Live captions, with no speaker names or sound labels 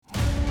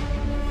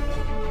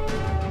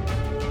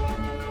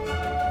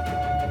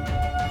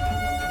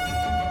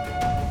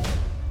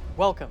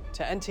Welcome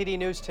to NTD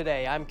News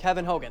Today. I'm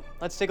Kevin Hogan.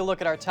 Let's take a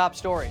look at our top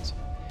stories.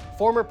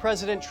 Former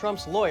President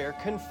Trump's lawyer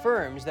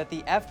confirms that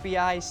the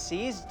FBI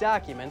seized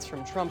documents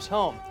from Trump's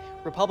home.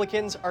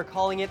 Republicans are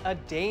calling it a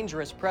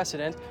dangerous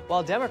precedent,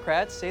 while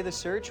Democrats say the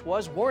search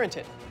was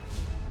warranted.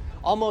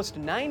 Almost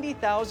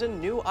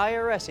 90,000 new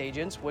IRS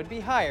agents would be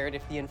hired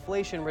if the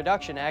Inflation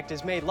Reduction Act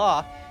is made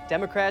law.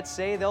 Democrats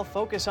say they'll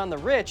focus on the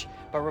rich,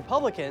 but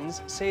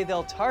Republicans say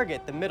they'll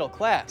target the middle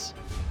class.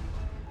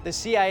 The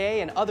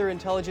CIA and other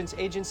intelligence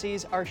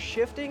agencies are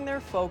shifting their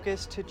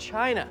focus to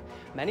China.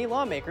 Many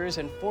lawmakers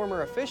and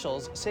former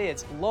officials say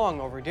it's long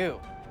overdue.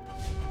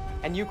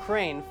 And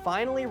Ukraine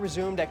finally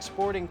resumed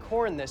exporting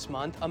corn this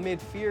month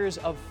amid fears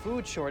of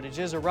food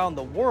shortages around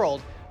the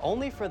world,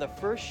 only for the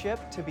first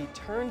ship to be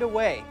turned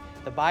away.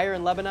 The buyer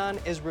in Lebanon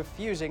is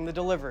refusing the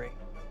delivery.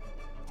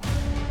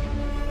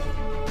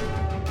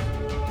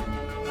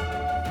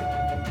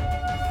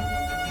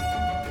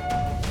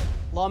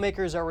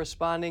 Lawmakers are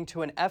responding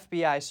to an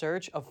FBI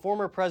search of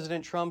former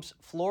President Trump's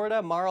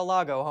Florida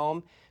Mar-a-Lago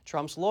home.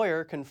 Trump's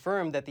lawyer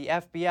confirmed that the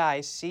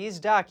FBI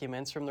seized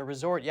documents from the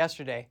resort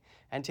yesterday.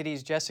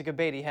 NTD's Jessica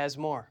Beatty has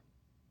more.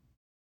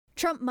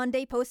 Trump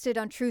Monday posted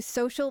on Truth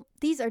Social,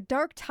 "These are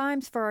dark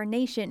times for our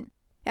nation."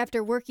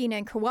 After working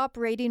and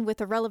cooperating with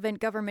the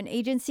relevant government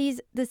agencies,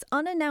 this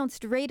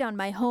unannounced raid on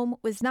my home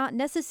was not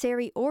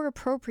necessary or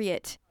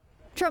appropriate.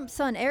 Trump's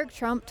son Eric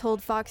Trump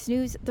told Fox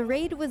News the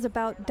raid was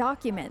about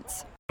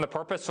documents. The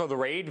purpose of the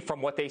raid,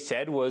 from what they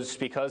said, was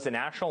because the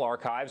National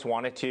Archives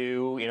wanted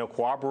to,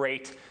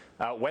 corroborate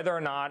whether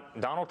or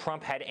not Donald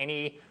Trump had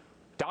any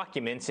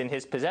documents in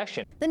his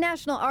possession. The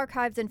National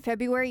Archives in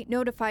February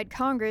notified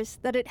Congress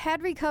that it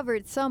had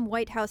recovered some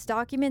White House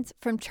documents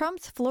from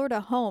Trump's Florida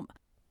home.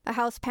 A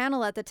House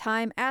panel at the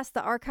time asked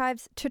the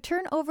archives to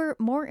turn over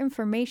more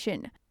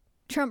information.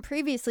 Trump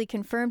previously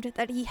confirmed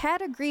that he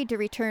had agreed to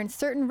return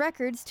certain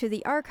records to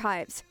the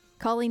archives,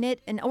 calling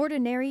it an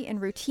ordinary and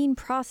routine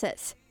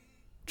process.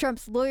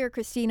 Trump's lawyer,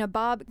 Christina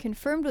Bobb,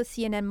 confirmed with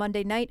CNN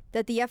Monday night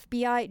that the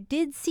FBI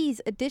did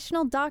seize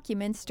additional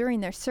documents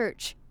during their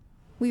search.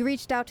 We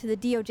reached out to the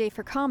DOJ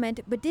for comment,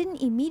 but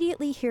didn't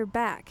immediately hear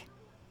back.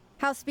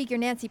 House Speaker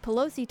Nancy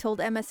Pelosi told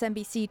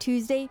MSNBC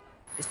Tuesday,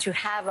 "To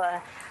have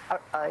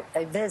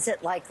a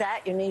visit like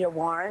that, you need a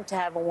warrant. To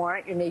have a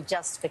warrant, you need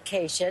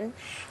justification.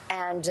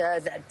 And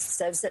that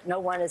says that no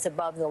one is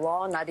above the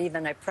law, not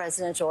even a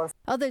president or..."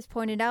 Others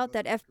pointed out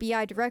that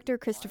FBI Director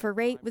Christopher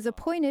Wray was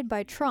appointed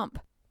by Trump.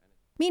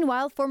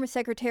 Meanwhile, former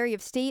Secretary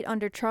of State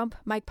under Trump,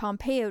 Mike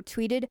Pompeo,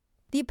 tweeted,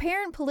 "The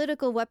apparent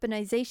political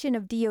weaponization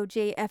of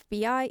DOJ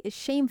FBI is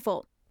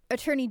shameful.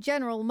 Attorney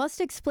General must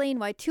explain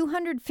why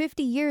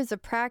 250 years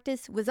of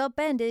practice was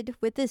upended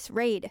with this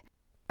raid.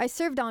 I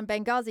served on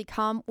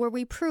Benghazi.com, where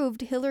we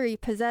proved Hillary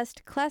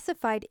possessed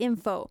classified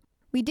info.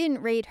 We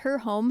didn't raid her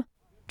home."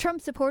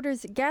 Trump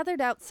supporters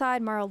gathered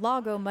outside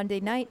Mar-a-Lago Monday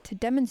night to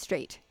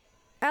demonstrate.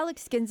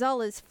 Alex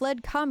Gonzalez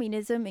fled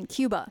communism in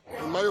Cuba.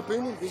 In my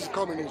opinion, this is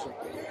communism.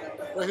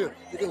 Right here,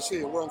 you can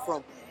see where I'm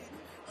from.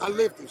 I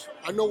live this.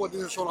 I know what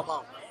this is all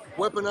about.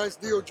 Weaponize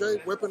DOJ,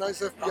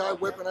 weaponize FBI,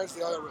 weaponize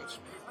the IRS.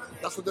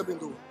 That's what they've been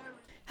doing.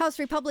 House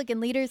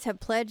Republican leaders have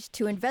pledged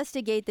to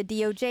investigate the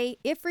DOJ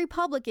if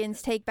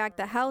Republicans take back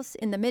the House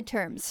in the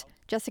midterms.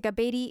 Jessica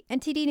Beatty,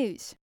 NTD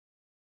News.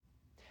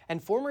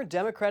 And former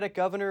Democratic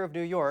governor of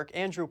New York,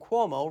 Andrew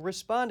Cuomo,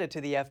 responded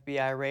to the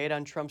FBI raid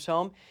on Trump's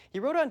home. He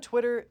wrote on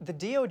Twitter, "The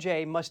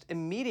DOJ must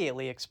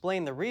immediately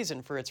explain the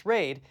reason for its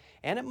raid,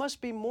 and it must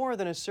be more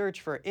than a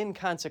search for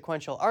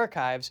inconsequential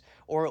archives,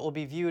 or it will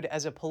be viewed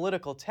as a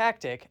political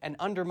tactic and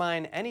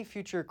undermine any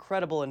future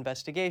credible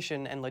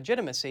investigation and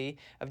legitimacy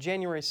of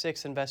January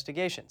 6th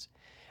investigations."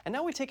 And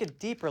now we take a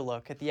deeper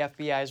look at the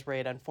FBI's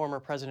raid on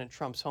former President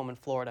Trump's home in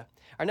Florida.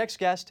 Our next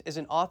guest is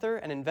an author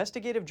and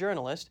investigative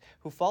journalist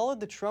who followed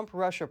the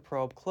Trump-Russia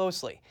probe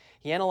closely.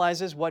 He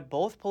analyzes what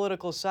both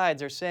political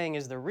sides are saying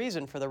is the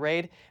reason for the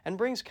raid and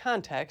brings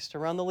context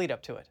around the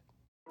lead-up to it.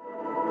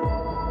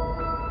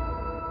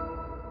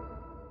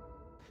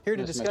 Here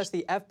to discuss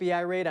the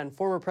FBI raid on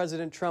former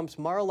President Trump's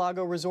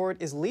Mar-a-Lago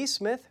resort is Lee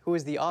Smith, who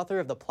is the author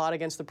of The Plot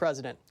Against the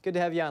President. Good to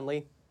have you on,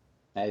 Lee.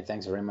 Hey,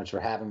 thanks very much for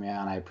having me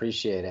on. I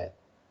appreciate it.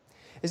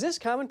 Is this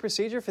common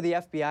procedure for the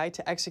FBI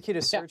to execute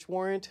a search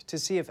warrant to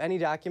see if any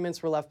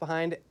documents were left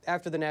behind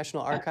after the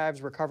National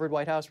Archives recovered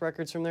White House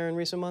records from there in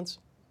recent months?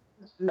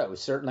 No,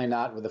 certainly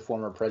not with the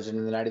former president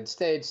of the United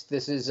States.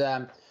 This is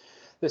I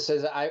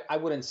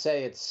wouldn't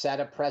say it's set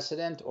a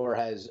precedent or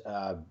has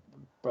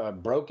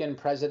broken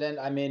precedent.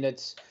 I mean,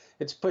 it's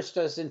pushed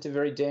us into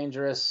very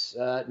dangerous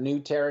new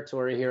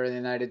territory here in the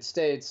United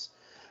States,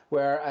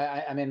 where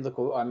I mean, look,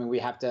 I mean, we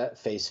have to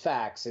face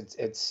facts.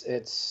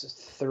 It's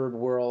third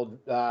world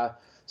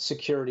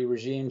security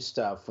regime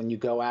stuff. When you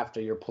go after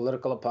your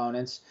political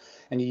opponents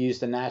and you use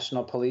the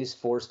national police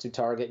force to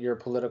target your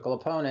political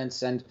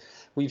opponents, and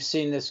we've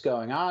seen this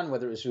going on,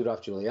 whether it was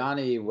Rudolph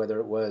Giuliani,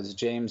 whether it was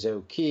James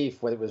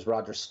O'Keefe, whether it was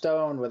Roger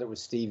Stone, whether it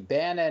was Steve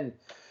Bannon.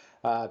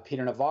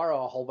 Peter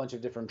Navarro, a whole bunch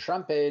of different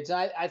Trump aides.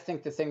 I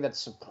think the thing that's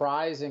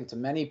surprising to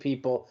many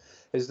people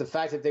is the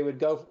fact that they would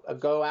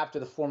go after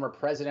the former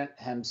president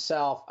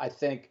himself. I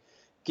think,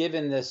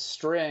 given this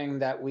string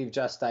that we've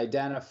just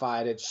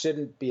identified, it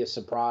shouldn't be a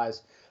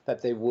surprise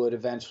that they would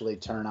eventually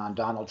turn on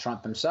Donald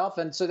Trump himself.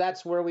 And so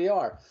that's where we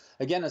are.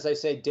 Again, as I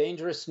say,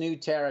 dangerous new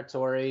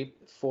territory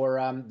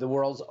for the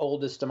world's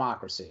oldest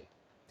democracy.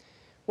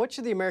 What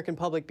should the American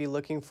public be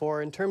looking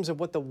for in terms of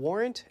what the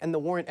warrant and the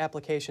warrant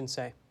application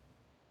say?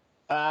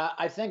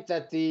 I think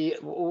that the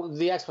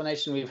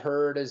explanation we've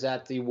heard is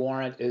that the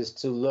warrant is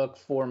to look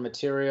for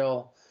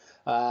material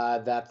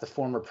that the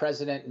former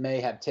president may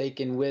have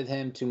taken with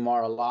him to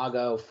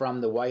Mar-a-Lago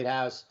from the White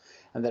House,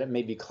 and that it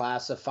may be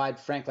classified.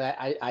 Frankly,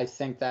 I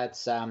think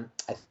that's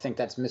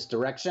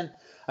misdirection.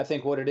 I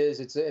think what it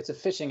is, it's a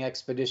fishing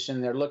expedition.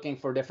 They're looking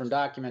for different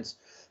documents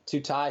to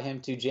tie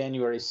him to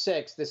January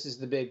 6th. This is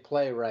the big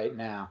play right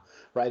now,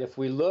 right? If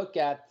we look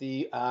at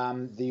the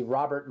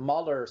Robert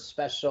Mueller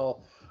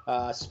special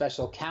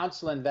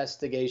counsel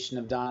investigation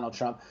of Donald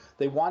Trump,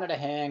 they wanted to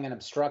hang an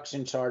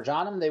obstruction charge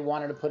on him. They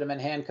wanted to put him in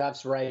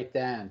handcuffs right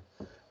then,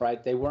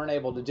 right? They weren't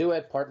able to do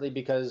it, partly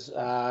because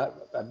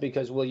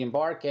William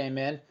Barr came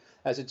in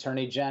as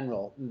Attorney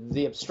General.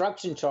 The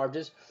obstruction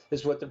charges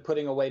is what they're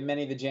putting away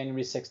many of the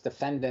January 6th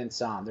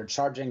defendants on. They're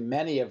charging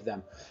many of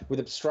them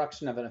with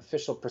obstruction of an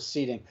official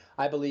proceeding.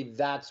 I believe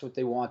that's what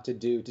they want to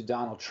do to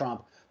Donald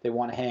Trump. They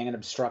want to hang an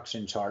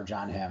obstruction charge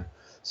on him.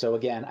 So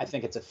again, I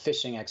think it's a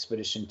fishing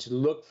expedition to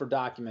look for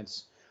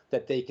documents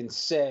that they can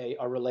say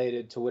are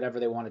related to whatever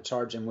they want to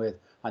charge him with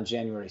on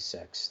January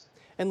 6th.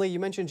 And Lee,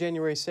 you mentioned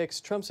January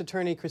 6th. Trump's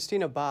attorney,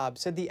 Christina Bobb,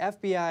 said the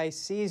FBI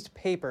seized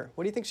paper.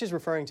 What do you think she's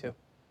referring to?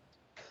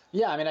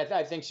 Yeah, I mean,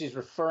 I think she's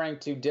referring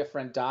to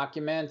different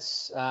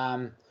documents.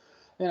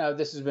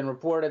 This has been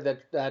reported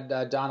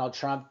that Donald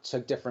Trump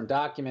took different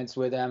documents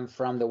with him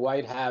from the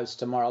White House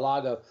to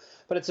Mar-a-Lago.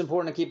 But it's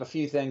important to keep a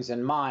few things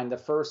in mind. The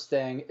first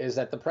thing is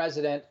that the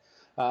president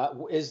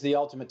is the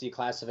ultimate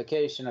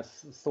declassification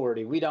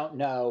authority. We don't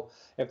know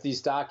if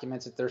these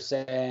documents that they're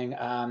saying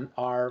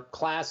are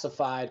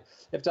classified,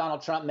 if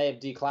Donald Trump may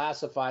have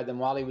declassified them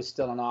while he was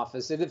still in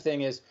office. The other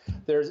thing is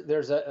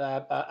there's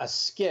a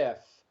skiff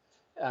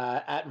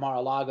at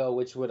Mar-a-Lago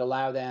which would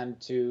allow them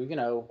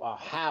to,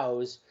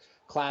 house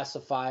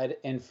classified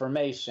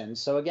information.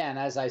 So again,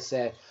 as I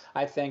say,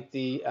 I think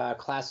the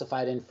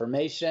classified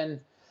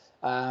information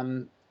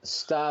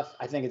stuff,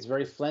 I think it's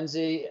very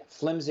flimsy.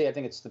 I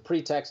think it's the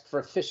pretext for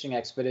a fishing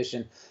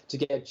expedition to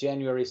get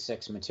January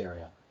 6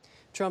 material.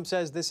 Trump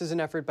says this is an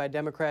effort by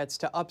Democrats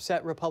to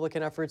upset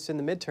Republican efforts in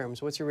the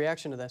midterms. What's your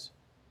reaction to this?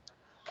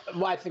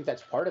 Well, I think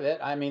that's part of it.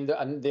 I mean,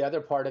 the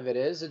other part of it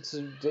is it's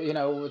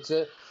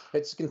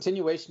a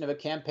continuation of a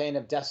campaign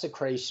of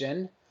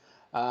desecration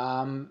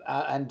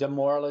and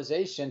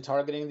demoralization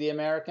targeting the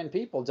American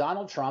people.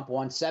 Donald Trump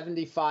won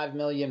 75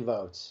 million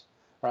votes,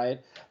 right?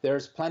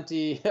 There's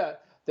plenty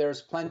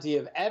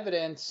of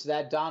evidence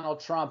that Donald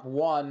Trump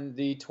won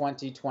the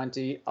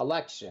 2020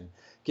 election,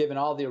 given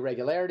all the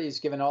irregularities,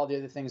 given all the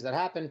other things that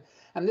happened.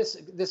 And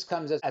this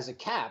comes as a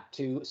cap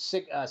to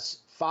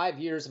 5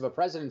 years of a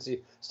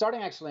presidency,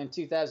 starting actually in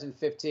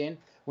 2015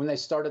 when they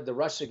started the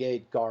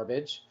Russiagate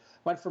garbage.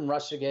 Went from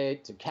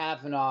Russiagate to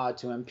Kavanaugh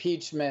to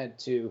impeachment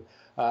to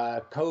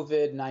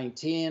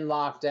COVID-19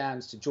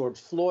 lockdowns to George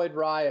Floyd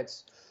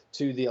riots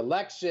to the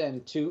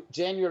election to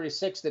January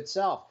 6th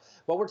itself.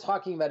 What we're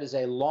talking about is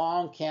a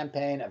long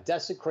campaign of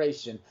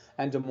desecration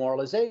and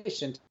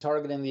demoralization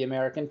targeting the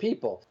American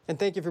people. And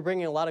thank you for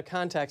bringing a lot of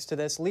context to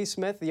this. Lee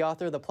Smith, the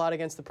author of The Plot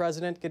Against the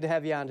President, good to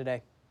have you on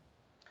today.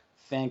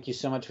 Thank you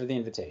so much for the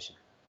invitation.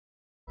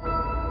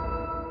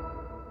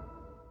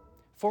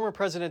 Former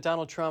President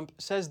Donald Trump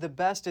says the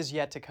best is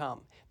yet to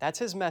come. That's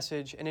his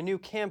message in a new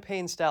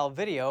campaign-style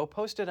video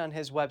posted on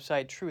his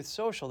website Truth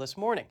Social this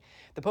morning.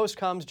 The post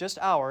comes just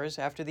hours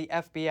after the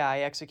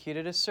FBI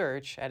executed a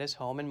search at his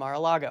home in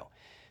Mar-a-Lago.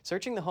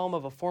 Searching the home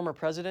of a former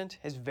president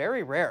is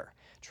very rare.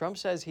 Trump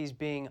says he's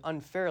being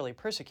unfairly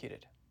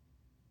persecuted.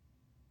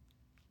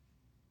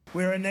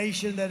 We're a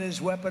nation that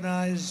has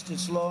weaponized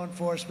its law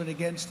enforcement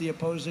against the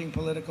opposing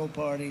political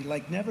party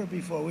like never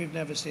before. We've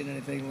never seen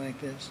anything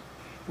like this.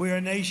 We're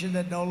a nation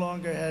that no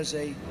longer has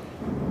a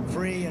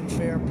free and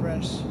fair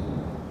press.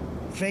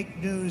 Fake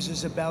news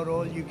is about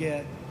all you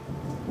get.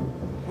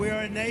 We're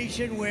a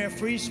nation where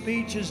free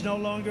speech is no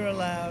longer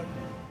allowed.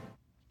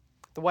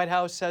 The White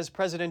House says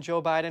President Joe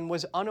Biden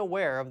was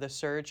unaware of the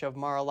search of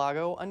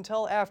Mar-a-Lago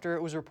until after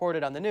it was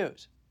reported on the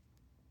news.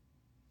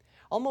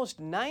 Almost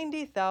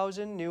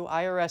 90,000 new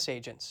IRS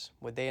agents.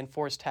 Would they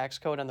enforce tax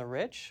code on the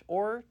rich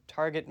or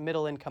target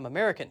middle-income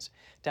Americans?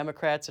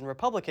 Democrats and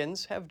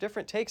Republicans have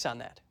different takes on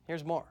that.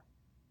 Here's more.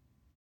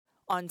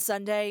 On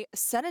Sunday,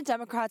 Senate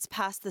Democrats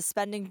passed the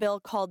spending bill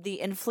called the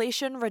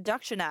Inflation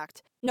Reduction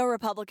Act. No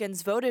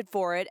Republicans voted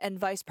for it, and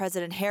Vice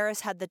President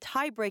Harris had the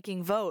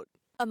tie-breaking vote.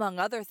 Among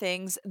other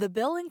things, the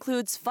bill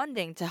includes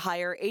funding to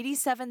hire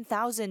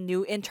 87,000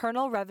 new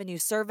Internal Revenue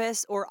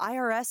Service or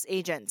IRS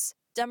agents.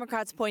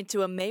 Democrats point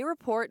to a May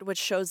report which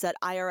shows that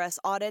IRS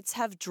audits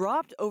have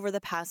dropped over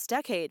the past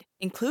decade,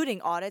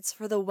 including audits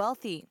for the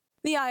wealthy.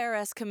 The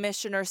IRS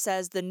commissioner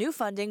says the new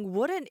funding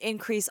wouldn't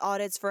increase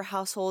audits for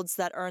households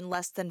that earn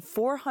less than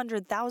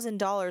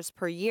 $400,000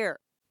 per year.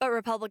 But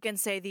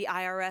Republicans say the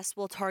IRS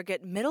will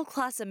target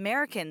middle-class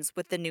Americans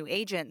with the new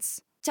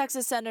agents.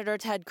 Texas Senator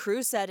Ted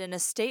Cruz said in a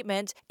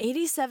statement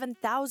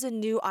 87,000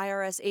 new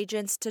IRS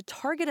agents to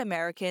target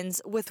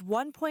Americans with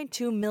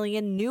 1.2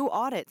 million new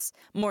audits,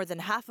 more than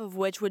half of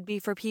which would be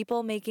for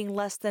people making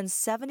less than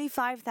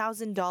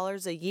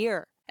 $75,000 a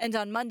year. And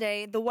on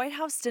Monday, the White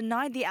House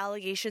denied the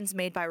allegations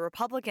made by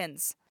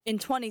Republicans. In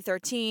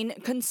 2013,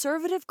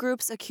 conservative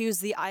groups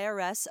accused the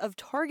IRS of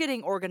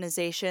targeting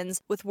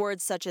organizations with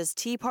words such as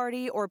Tea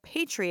Party or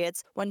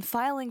Patriots when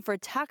filing for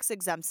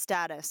tax-exempt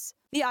status.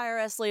 The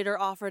IRS later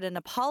offered an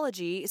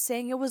apology,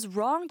 saying it was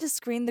wrong to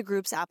screen the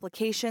group's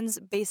applications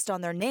based on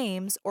their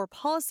names or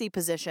policy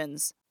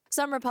positions.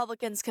 Some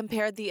Republicans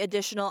compared the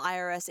additional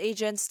IRS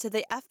agents to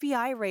the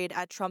FBI raid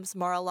at Trump's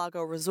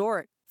Mar-a-Lago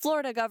resort.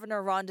 Florida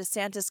Governor Ron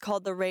DeSantis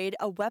called the raid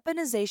a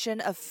weaponization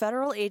of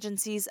federal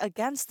agencies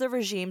against the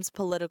regime's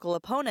political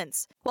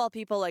opponents, while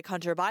people like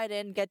Hunter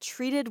Biden get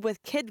treated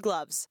with kid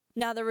gloves.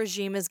 Now the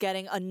regime is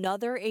getting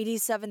another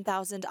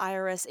 87,000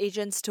 IRS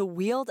agents to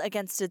wield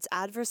against its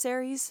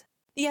adversaries.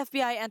 The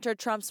FBI entered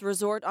Trump's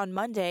resort on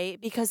Monday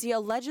because he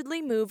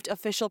allegedly moved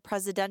official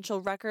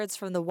presidential records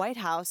from the White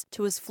House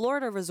to his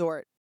Florida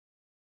resort.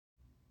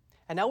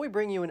 And now we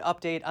bring you an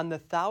update on the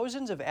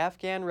thousands of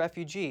Afghan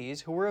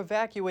refugees who were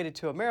evacuated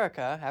to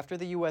America after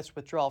the U.S.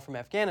 withdrawal from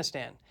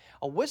Afghanistan.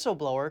 A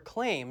whistleblower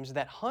claims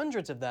that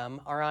hundreds of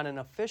them are on an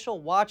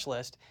official watch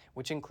list,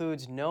 which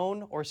includes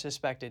known or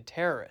suspected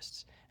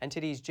terrorists.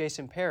 NTD's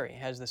Jason Perry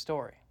has the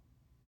story.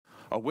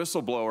 A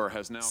whistleblower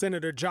has now...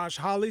 Senator Josh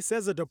Hawley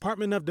says a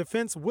Department of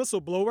Defense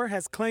whistleblower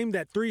has claimed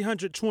that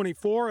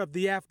 324 of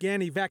the Afghan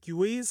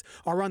evacuees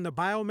are on the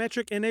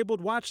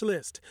biometric-enabled watch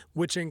list,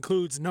 which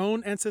includes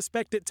known and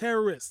suspected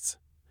terrorists.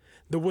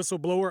 The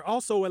whistleblower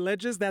also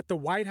alleges that the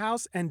White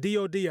House and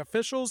DoD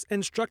officials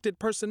instructed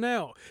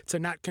personnel to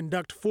not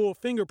conduct full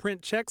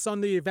fingerprint checks on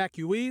the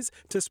evacuees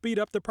to speed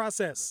up the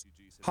process.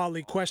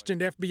 Hawley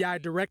questioned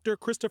FBI Director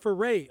Christopher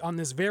Wray on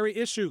this very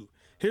issue.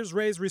 Here's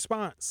Ray's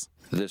response.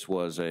 This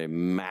was a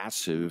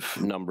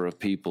massive number of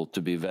people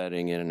to be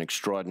vetting in an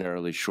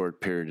extraordinarily short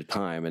period of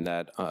time, and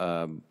that,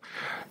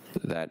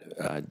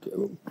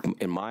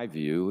 in my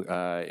view,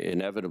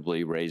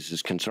 inevitably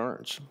raises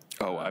concerns.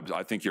 Oh,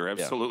 I think you're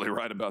absolutely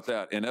right about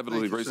that.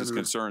 Inevitably raises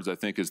concerns, I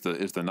think, is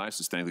the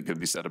nicest thing that could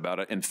be said about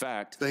it. In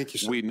fact,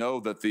 we know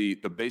that the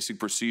basic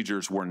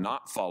procedures were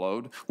not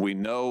followed. We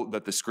know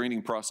that the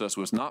screening process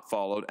was not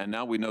followed, and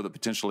now we know that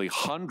potentially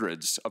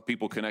hundreds of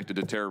people connected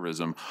to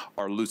terrorism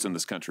are loose in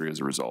this country as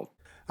a result.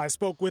 I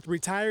spoke with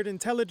retired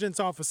intelligence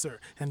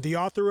officer and the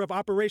author of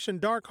Operation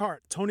Dark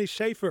Heart, Tony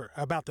Shaffer,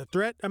 about the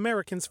threat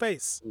Americans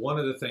face. One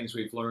of the things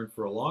we've learned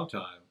for a long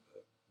time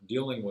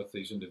dealing with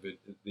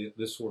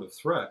this sort of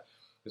threat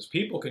is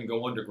people can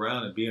go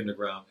underground and be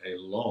underground a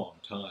long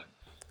time.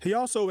 He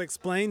also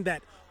explained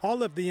that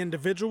all of the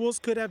individuals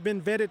could have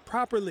been vetted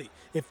properly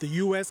if the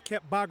U.S.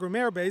 kept Bagram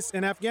Air Base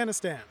in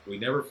Afghanistan. We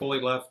never fully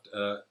left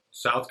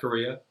South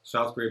Korea.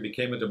 South Korea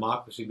became a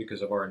democracy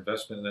because of our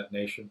investment in that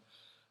nation.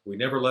 We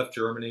never left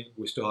Germany.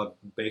 We still have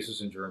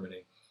bases in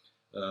Germany.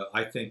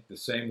 I think the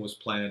same was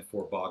planned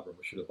for Bagram.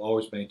 We should have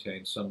always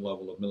maintained some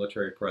level of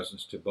military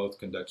presence to both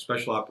conduct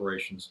special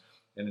operations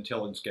and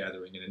intelligence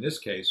gathering. And in this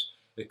case,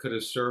 it could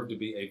have served to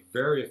be a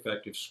very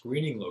effective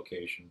screening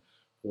location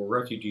for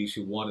refugees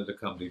who wanted to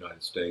come to the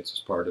United States as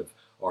part of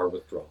our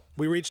withdrawal.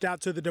 We reached out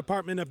to the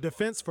Department of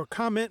Defense for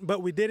comment,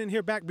 but we didn't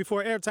hear back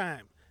before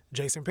airtime.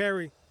 Jason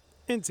Perry,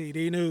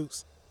 NTD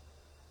News.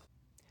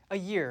 A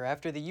year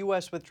after the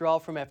U.S. withdrawal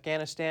from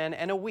Afghanistan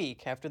and a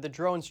week after the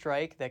drone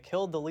strike that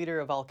killed the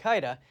leader of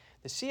al-Qaeda,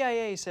 the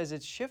CIA says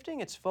it's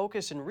shifting its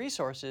focus and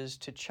resources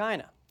to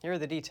China. Here are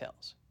the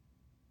details.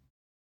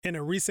 In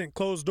a recent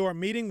closed-door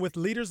meeting with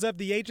leaders of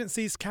the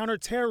agency's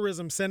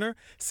Counterterrorism Center,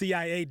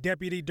 CIA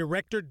Deputy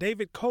Director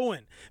David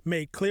Cohen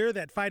made clear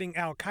that fighting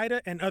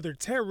al-Qaeda and other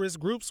terrorist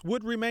groups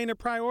would remain a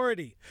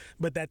priority,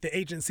 but that the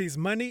agency's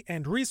money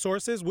and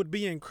resources would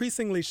be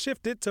increasingly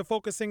shifted to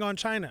focusing on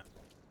China.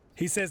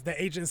 He says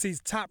the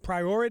agency's top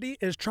priority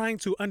is trying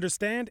to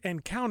understand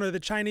and counter the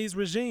Chinese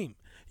regime.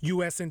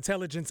 U.S.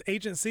 intelligence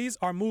agencies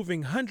are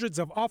moving hundreds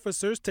of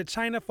officers to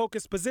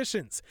China-focused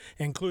positions,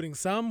 including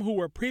some who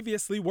were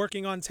previously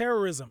working on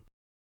terrorism.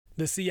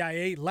 The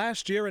CIA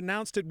last year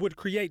announced it would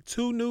create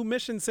 2 new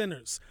mission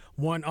centers,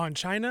 one on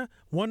China,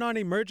 one on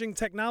emerging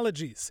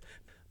technologies.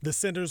 The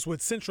centers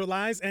would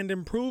centralize and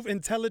improve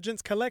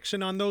intelligence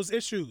collection on those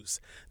issues.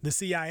 The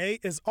CIA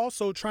is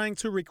also trying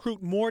to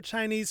recruit more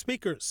Chinese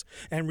speakers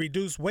and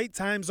reduce wait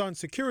times on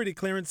security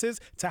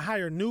clearances to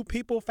hire new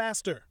people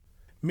faster.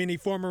 Many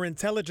former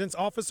intelligence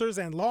officers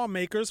and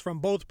lawmakers from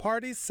both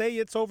parties say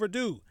it's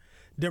overdue.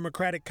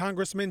 Democratic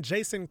Congressman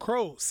Jason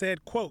Crow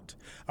said, quote,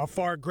 "A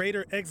far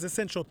greater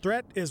existential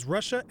threat is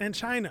Russia and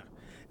China.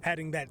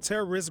 adding that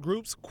terrorist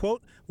groups,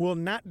 quote, will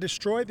not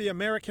destroy the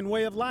American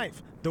way of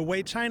life the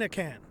way China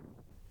can.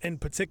 In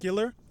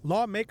particular,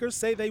 lawmakers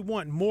say they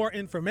want more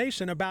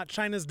information about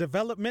China's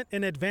development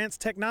in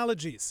advanced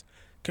technologies.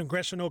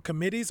 Congressional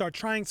committees are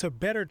trying to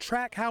better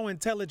track how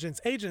intelligence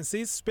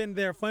agencies spend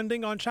their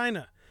funding on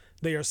China.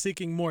 They are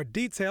seeking more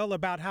detail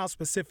about how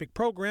specific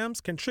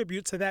programs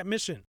contribute to that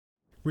mission.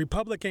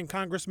 Republican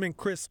Congressman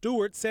Chris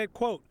Stewart said,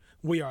 quote,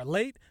 "We are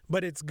late,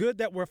 but it's good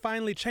that we're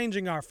finally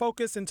changing our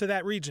focus into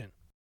that region."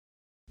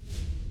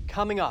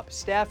 Coming up,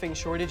 staffing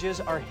shortages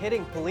are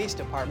hitting police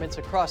departments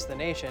across the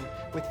nation.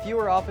 With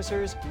fewer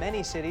officers,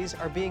 many cities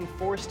are being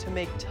forced to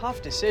make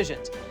tough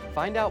decisions.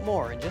 Find out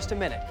more in just a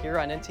minute here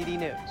on NTD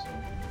News.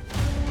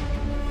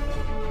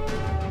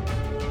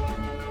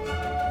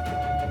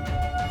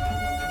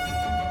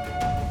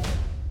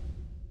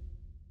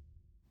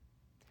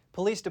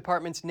 Police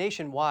departments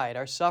nationwide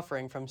are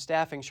suffering from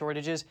staffing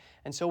shortages,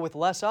 and so with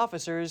less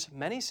officers,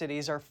 many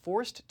cities are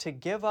forced to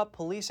give up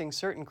policing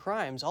certain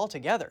crimes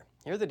altogether.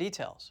 Here are the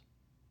details.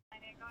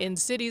 In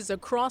cities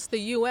across the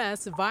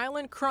U.S.,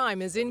 violent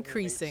crime is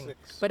increasing,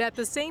 but at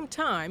the same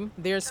time,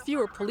 there's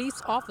fewer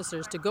police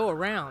officers to go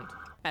around.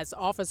 As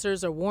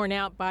officers are worn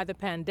out by the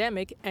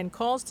pandemic and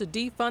calls to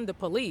defund the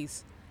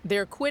police,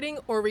 they're quitting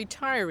or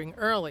retiring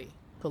early.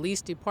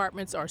 Police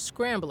departments are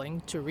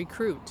scrambling to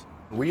recruit.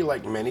 We,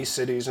 like many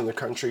cities in the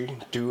country,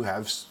 do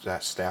have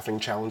staffing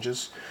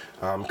challenges.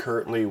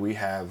 Currently, we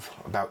have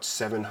about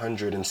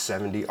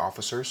 770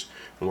 officers,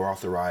 and we're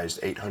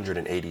authorized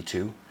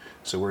 882,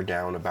 so we're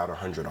down about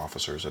 100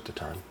 officers at the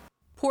time.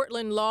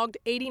 Portland logged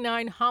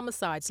 89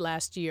 homicides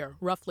last year,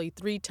 roughly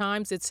 3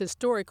 times its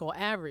historical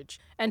average,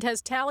 and has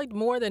tallied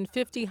more than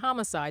 50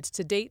 homicides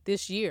to date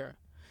this year.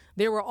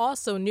 There were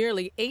also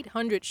nearly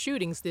 800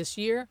 shootings this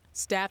year.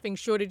 Staffing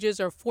shortages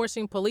are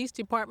forcing police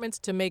departments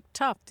to make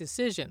tough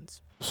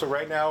decisions. So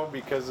right now,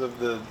 because of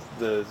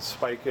the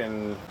spike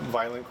in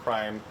violent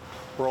crime,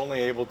 we're only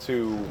able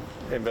to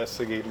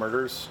investigate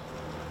murders.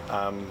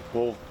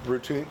 We'll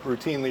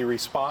routinely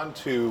respond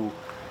to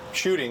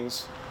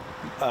shootings,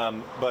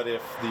 but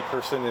if the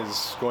person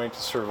is going to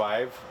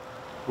survive,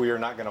 we are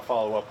not going to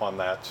follow up on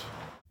that.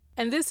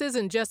 And this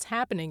isn't just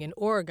happening in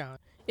Oregon.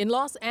 In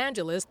Los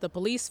Angeles, the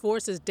police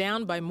force is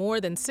down by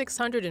more than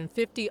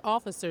 650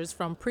 officers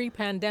from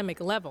pre-pandemic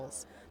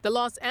levels. The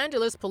Los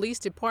Angeles Police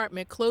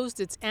Department closed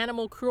its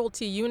animal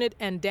cruelty unit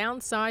and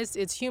downsized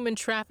its human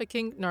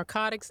trafficking,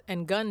 narcotics,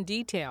 and gun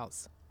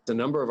details. A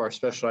number of our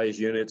specialized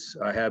units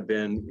have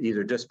been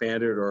either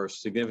disbanded or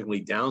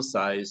significantly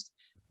downsized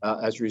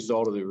as a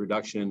result of the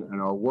reduction in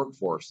our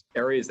workforce.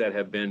 Areas that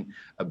have been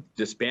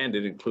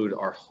disbanded include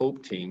our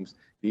HOPE teams.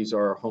 These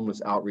are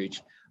homeless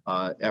outreach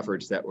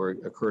efforts that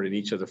occurred in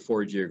each of the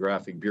 4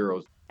 geographic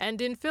bureaus.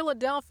 And in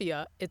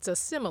Philadelphia, it's a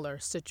similar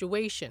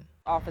situation.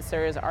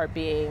 Officers are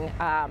being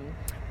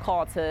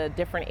called to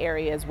different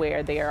areas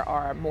where there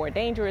are more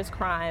dangerous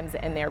crimes,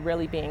 and they're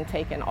really being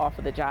taken off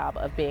of the job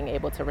of being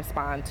able to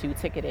respond to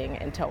ticketing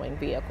and towing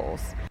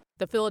vehicles.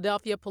 The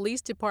Philadelphia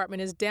Police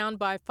Department is down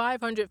by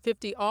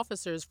 550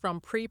 officers from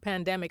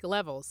pre-pandemic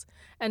levels,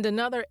 and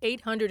another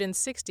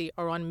 860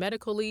 are on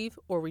medical leave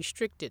or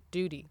restricted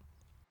duty.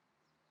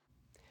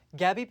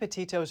 Gabby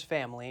Petito's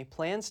family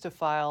plans to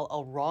file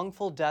a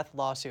wrongful death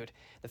lawsuit.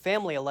 The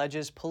family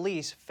alleges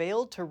police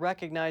failed to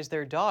recognize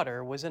their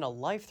daughter was in a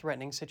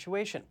life-threatening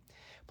situation.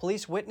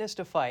 Police witnessed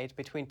a fight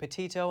between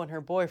Petito and her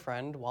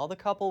boyfriend while the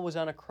couple was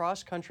on a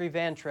cross-country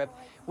van trip.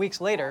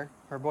 Weeks later,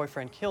 her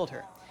boyfriend killed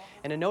her.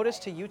 In a notice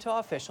to Utah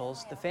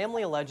officials, the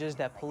family alleges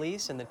that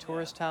police in the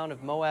tourist town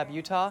of Moab,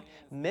 Utah,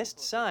 missed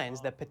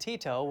signs that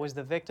Petito was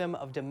the victim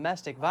of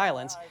domestic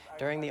violence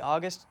during the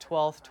August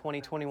 12,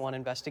 2021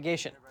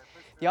 investigation.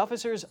 The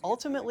officers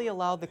ultimately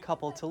allowed the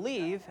couple to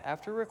leave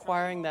after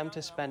requiring them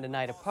to spend a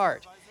night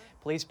apart.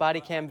 Police body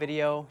cam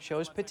video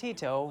shows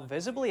Petito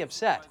visibly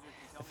upset.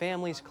 The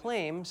family's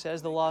claim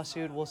says the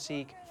lawsuit will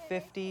seek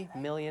 $50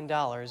 million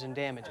in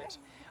damages.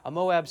 A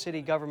Moab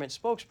City government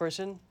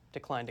spokesperson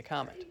declined to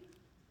comment.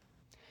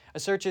 A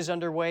search is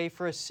underway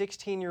for a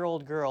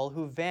 16-year-old girl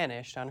who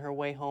vanished on her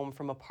way home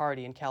from a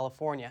party in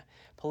California.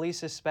 Police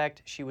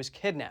suspect she was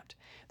kidnapped.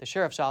 The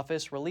sheriff's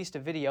office released a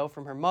video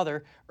from her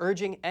mother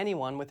urging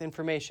anyone with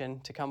information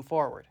to come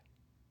forward.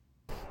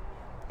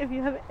 If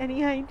you have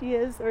any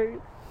ideas or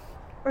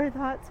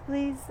thoughts,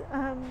 please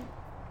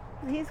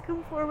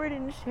come forward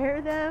and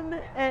share them.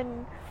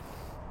 And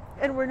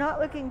we're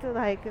not looking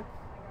to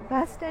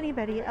bust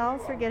anybody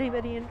else or get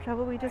anybody in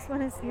trouble. We just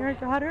want to see our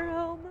daughter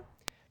home.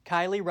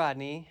 Kylie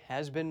Rodney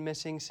has been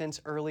missing since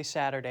early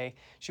Saturday.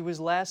 She was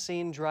last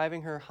seen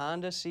driving her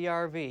Honda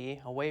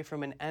CR-V away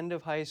from an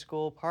end-of-high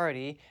school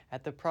party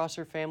at the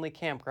Prosser Family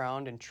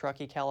Campground in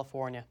Truckee,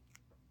 California.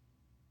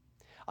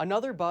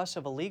 Another bus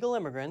of illegal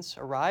immigrants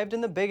arrived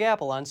in the Big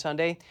Apple on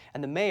Sunday,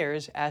 and the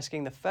mayor's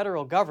asking the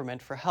federal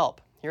government for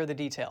help. Here are the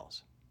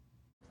details.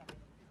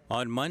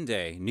 On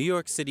Monday, New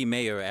York City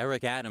Mayor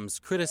Eric Adams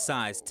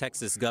criticized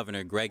Texas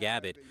Governor Greg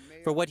Abbott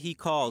for what he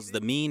calls the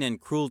mean and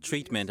cruel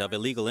treatment of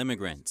illegal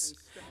immigrants.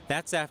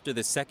 That's after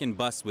the second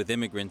bus with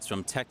immigrants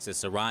from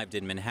Texas arrived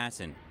in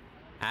Manhattan.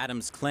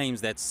 Adams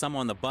claims that some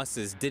on the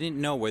buses didn't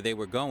know where they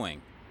were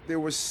going. There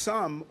were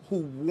some who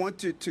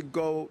wanted to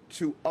go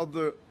to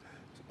other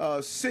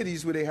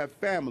cities where they have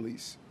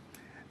families,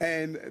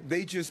 and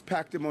they just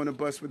packed them on a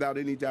bus without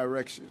any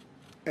direction.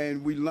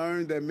 And we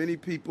learned that many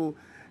people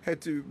had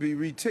to be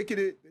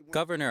reticketed.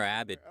 Governor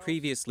Abbott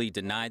previously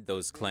denied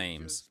those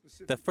claims.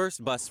 The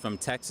first bus from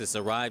Texas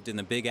arrived in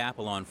the Big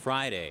Apple on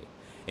Friday.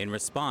 In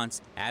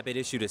response, Abbott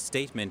issued a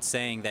statement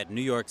saying that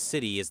New York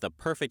City is the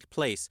perfect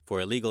place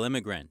for illegal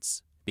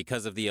immigrants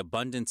because of the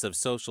abundance of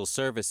social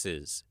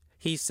services.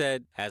 He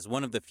said, as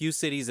one of the few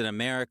cities in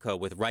America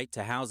with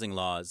right-to-housing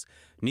laws,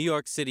 New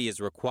York City is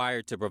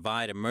required to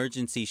provide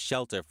emergency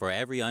shelter for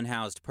every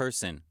unhoused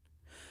person.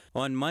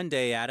 On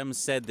Monday, Adams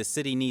said the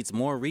city needs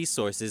more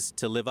resources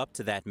to live up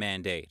to that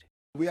mandate.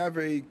 We have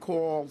a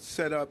call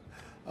set up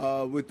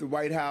with the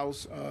White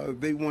House.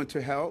 They want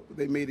to help.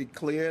 They made it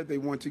clear they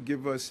want to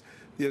give us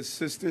the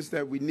assistance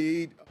that we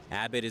need.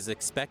 Abbott is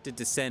expected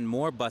to send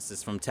more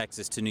buses from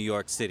Texas to New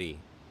York City.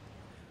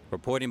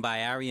 Reporting by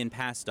Arian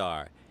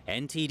Pastar,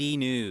 NTD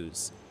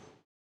News.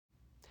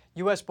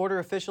 U.S. border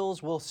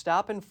officials will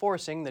stop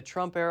enforcing the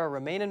Trump-era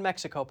Remain in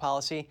Mexico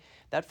policy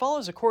that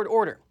follows a court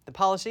order. The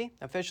policy,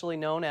 officially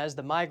known as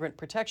the Migrant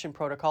Protection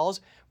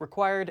Protocols,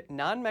 required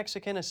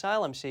non-Mexican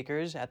asylum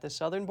seekers at the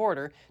southern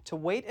border to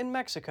wait in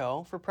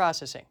Mexico for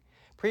processing.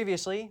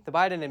 Previously, the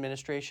Biden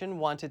administration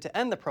wanted to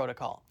end the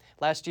protocol.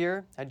 Last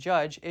year, a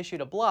judge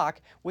issued a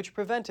block which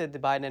prevented the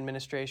Biden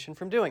administration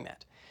from doing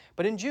that.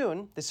 But in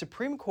June, the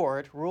Supreme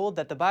Court ruled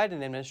that the Biden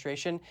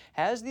administration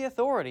has the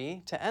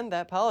authority to end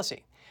that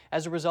policy.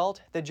 As a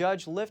result, the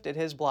judge lifted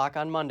his block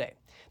on Monday.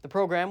 The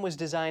program was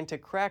designed to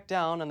crack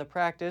down on the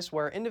practice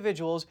where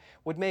individuals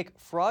would make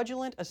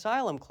fraudulent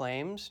asylum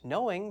claims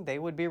knowing they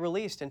would be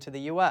released into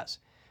the U.S.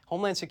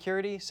 Homeland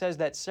Security says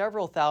that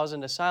several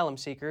thousand asylum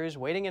seekers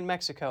waiting in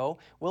Mexico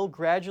will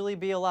gradually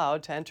be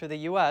allowed to enter the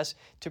U.S.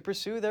 to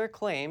pursue their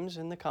claims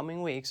in the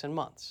coming weeks and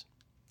months.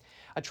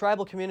 A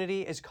tribal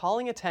community is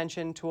calling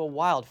attention to a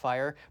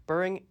wildfire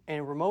burning in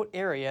a remote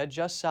area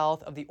just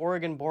south of the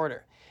Oregon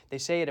border. They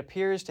say it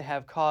appears to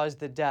have caused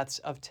the deaths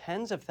of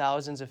tens of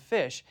thousands of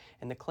fish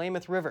in the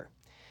Klamath River.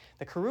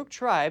 The Karuk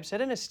tribe said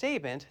in a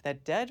statement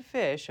that dead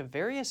fish of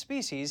various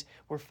species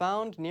were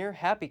found near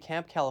Happy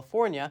Camp,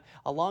 California,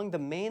 along the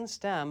main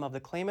stem of the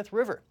Klamath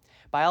River.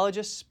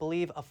 Biologists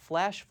believe a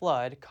flash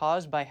flood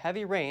caused by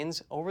heavy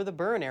rains over the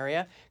burn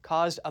area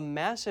caused a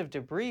massive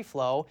debris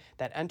flow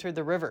that entered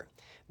the river.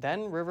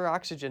 Then river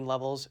oxygen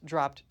levels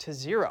dropped to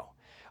zero.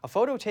 A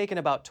photo taken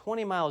about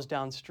 20 miles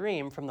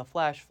downstream from the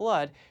flash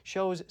flood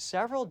shows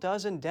several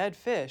dozen dead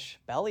fish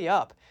belly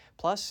up,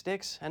 plus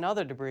sticks and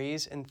other debris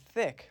in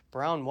thick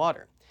brown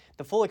water.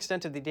 The full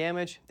extent of the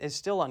damage is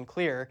still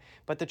unclear,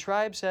 but the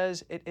tribe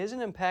says it isn't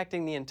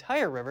impacting the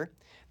entire river.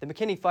 The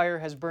McKinney Fire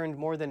has burned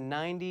more than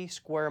 90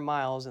 square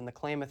miles in the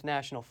Klamath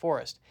National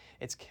Forest.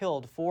 It's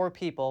killed 4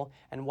 people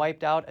and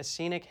wiped out a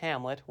scenic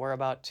hamlet where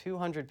about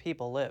 200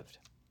 people lived.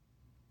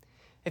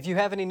 If you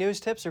have any news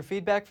tips or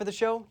feedback for the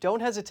show,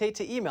 don't hesitate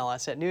to email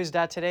us at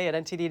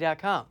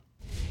news.today@ntd.com.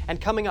 And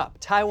coming up,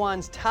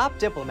 Taiwan's top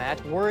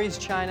diplomat worries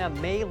China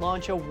may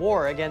launch a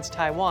war against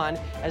Taiwan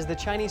as the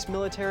Chinese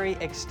military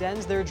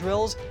extends their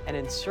drills and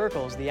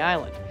encircles the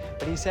island.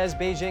 But he says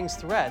Beijing's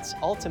threats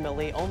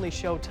ultimately only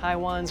show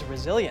Taiwan's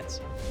resilience.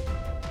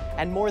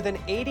 And more than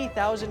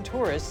 80,000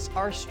 tourists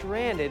are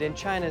stranded in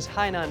China's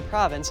Hainan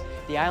province.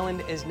 The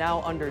island is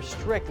now under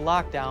strict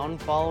lockdown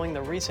following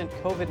the recent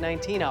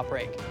COVID-19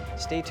 outbreak.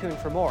 Stay tuned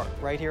for more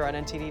right here on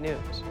NTD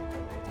News.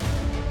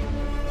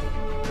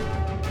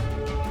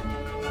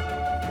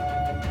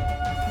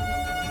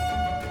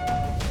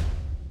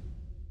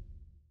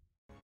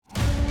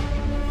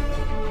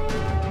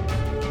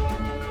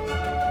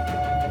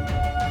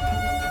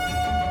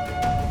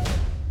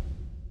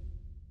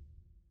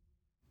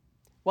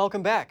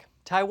 Welcome back.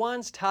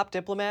 Taiwan's top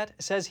diplomat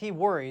says he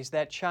worries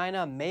that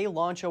China may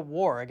launch a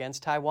war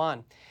against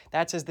Taiwan.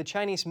 That's as the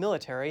Chinese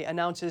military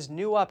announces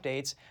new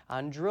updates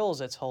on drills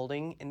it's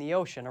holding in the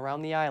ocean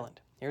around the island.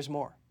 Here's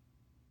more.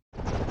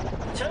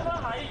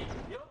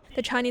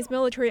 The Chinese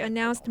military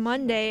announced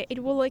Monday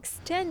it will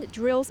extend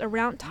drills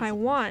around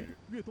Taiwan.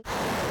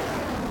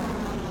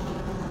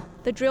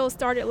 The drill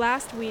started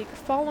last week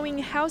following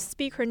House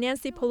Speaker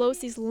Nancy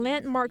Pelosi's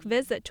landmark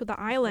visit to the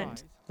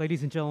island.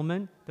 Ladies and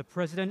gentlemen, the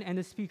President and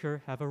the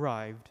Speaker have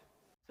arrived.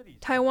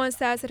 Taiwan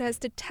says it has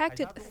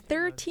detected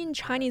 13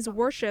 Chinese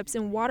warships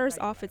in waters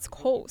off its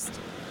coast.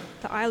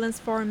 The island's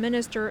foreign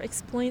minister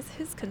explains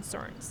his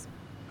concerns.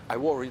 I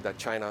worry that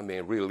China may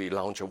really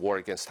launch a war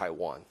against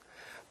Taiwan.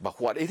 But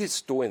what it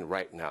is doing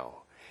right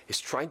now is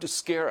trying to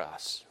scare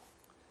us.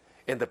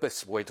 And the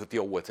best way to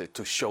deal with it,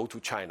 to show to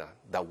China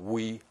that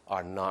we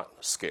are not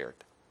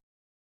scared.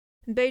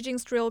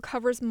 Beijing's drill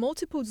covers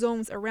multiple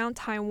zones around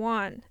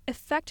Taiwan,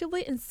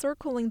 effectively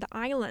encircling the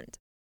island.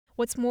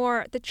 What's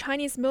more, the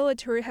Chinese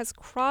military has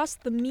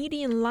crossed the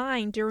median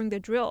line during the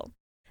drill.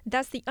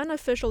 That's the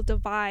unofficial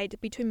divide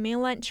between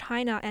mainland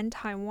China and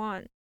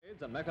Taiwan.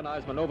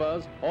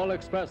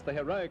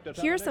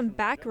 Here's some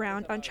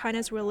background on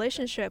China's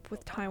relationship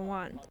with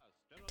Taiwan.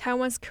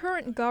 Taiwan's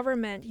current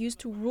government used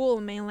to rule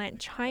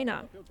mainland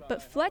China,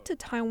 but fled to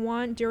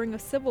Taiwan during a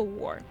civil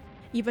war.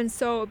 Even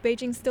so,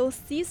 Beijing still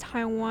sees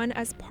Taiwan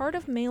as part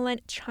of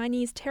mainland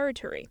Chinese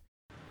territory.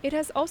 It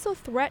has also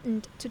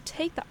threatened to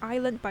take the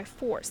island by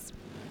force.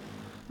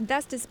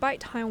 That's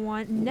despite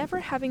Taiwan never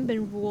having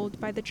been ruled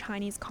by the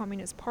Chinese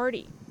Communist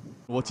Party.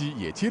 Back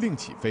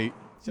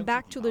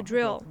to the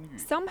drill.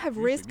 Some have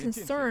raised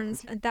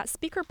concerns that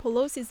Speaker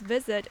Pelosi's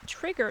visit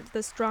triggered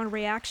the strong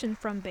reaction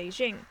from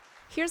Beijing.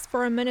 Here's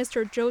Foreign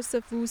Minister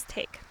Joseph Wu's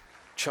take.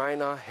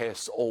 China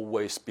has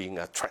always been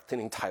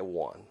threatening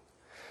Taiwan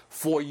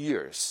for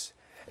years,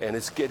 and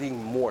it's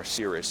getting more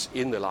serious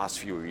in the last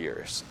few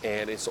years,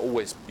 and it's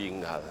always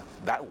been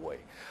that way.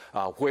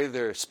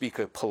 Whether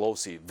Speaker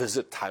Pelosi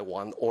visit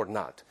Taiwan or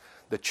not,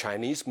 the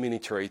Chinese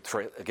military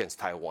threat against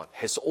Taiwan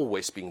has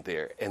always been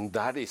there, and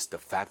that is the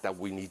fact that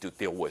we need to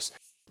deal with.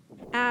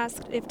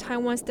 Asked if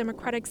Taiwan's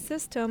democratic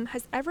system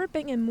has ever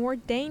been in more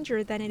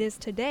danger than it is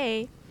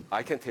today,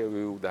 I can tell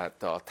you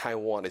that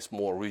Taiwan is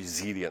more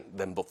resilient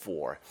than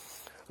before.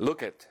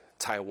 Look at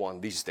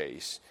Taiwan these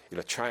days.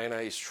 China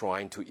is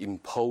trying to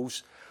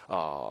impose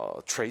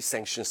trade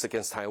sanctions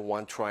against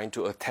Taiwan, trying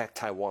to attack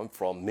Taiwan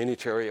from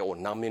military or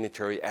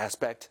non-military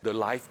aspect. The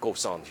life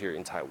goes on here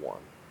in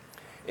Taiwan.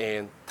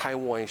 And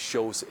Taiwan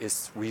shows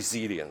its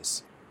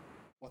resilience.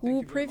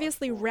 Wu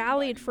previously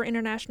rallied for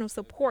international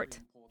support.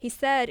 He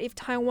said if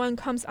Taiwan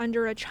comes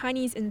under a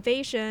Chinese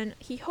invasion,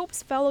 he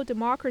hopes fellow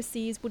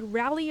democracies would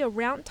rally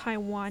around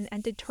Taiwan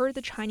and deter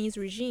the Chinese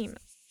regime.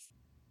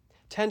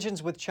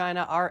 Tensions with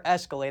China are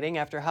escalating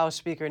after House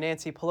Speaker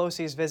Nancy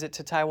Pelosi's visit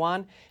to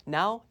Taiwan.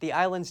 Now, the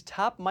island's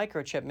top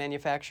microchip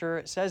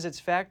manufacturer says its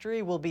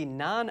factory will be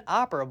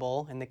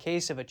non-operable in the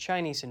case of a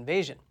Chinese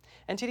invasion.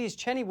 NTD's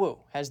Chenny Wu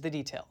has the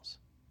details.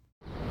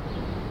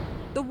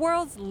 The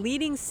world's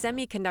leading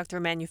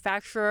semiconductor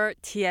manufacturer,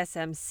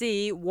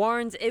 TSMC,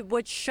 warns it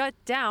would shut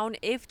down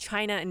if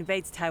China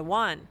invades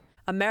Taiwan.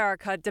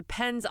 America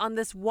depends on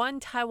this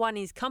one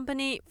Taiwanese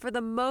company for the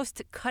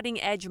most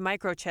cutting-edge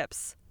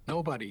microchips.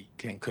 Nobody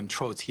can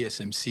control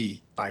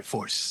TSMC by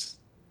force.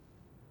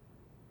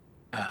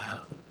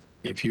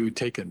 If you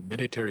take a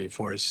military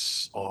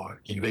force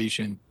or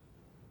invasion,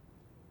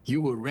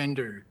 you will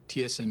render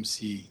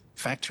TSMC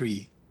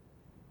factory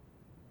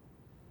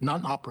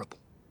non-operable.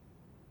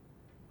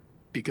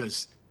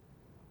 Because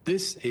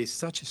this is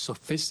such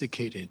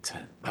sophisticated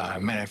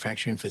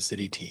manufacturing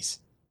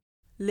facilities.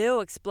 Liu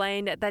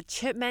explained that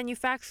chip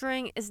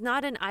manufacturing is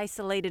not an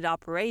isolated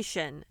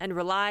operation and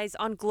relies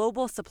on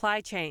global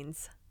supply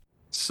chains.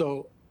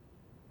 So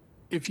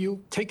if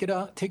you take it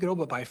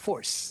over by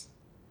force,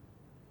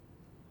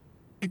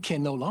 you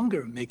can no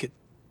longer make it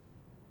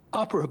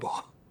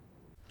operable.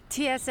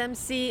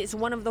 TSMC is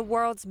one of the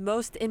world's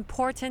most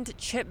important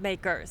chip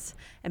makers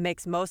and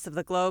makes most of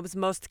the globe's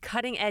most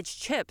cutting-edge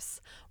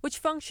chips, which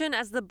function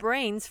as the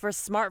brains for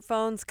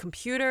smartphones,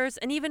 computers,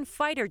 and even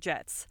fighter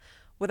jets.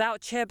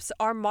 Without chips,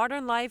 our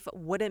modern life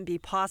wouldn't be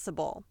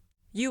possible.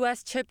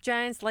 U.S. chip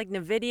giants like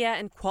NVIDIA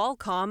and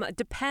Qualcomm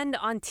depend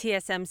on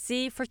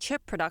TSMC for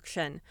chip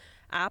production.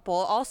 Apple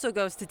also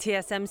goes to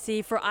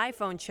TSMC for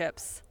iPhone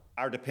chips.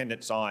 Our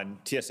dependence on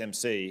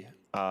TSMC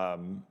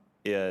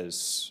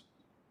is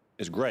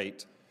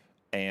great,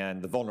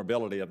 and the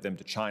vulnerability of them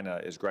to China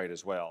is great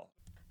as well.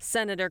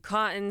 Senator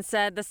Cotton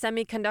said the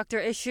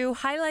semiconductor issue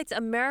highlights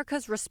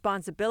America's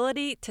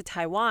responsibility to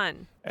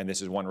Taiwan. And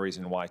this is one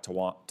reason why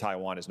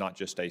Taiwan is not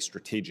just a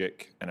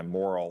strategic and a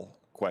moral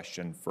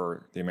question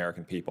for the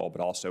American people, but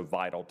also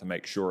vital to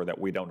make sure that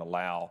we don't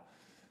allow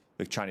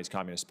the Chinese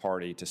Communist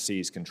Party to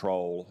seize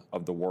control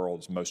of the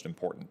world's most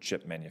important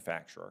chip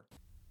manufacturer.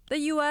 The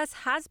U.S.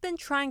 has been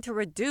trying to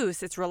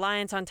reduce its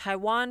reliance on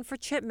Taiwan for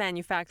chip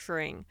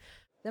manufacturing.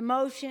 The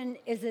motion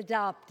is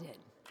adopted.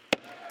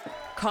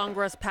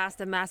 Congress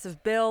passed a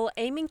massive bill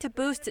aiming to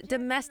boost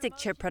domestic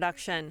chip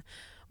production,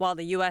 while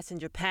the U.S. and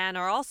Japan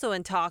are also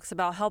in talks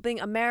about helping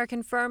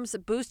American firms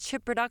boost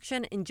chip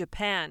production in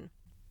Japan.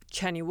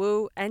 Chenny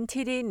Wu,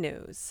 NTD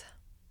News.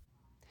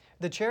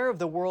 The chair of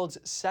the world's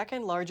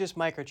second largest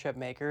microchip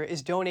maker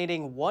is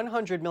donating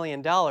 $100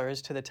 million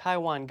to the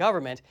Taiwan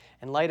government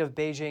in light of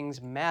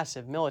Beijing's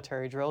massive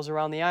military drills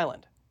around the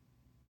island.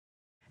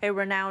 A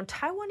renowned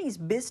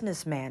Taiwanese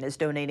businessman is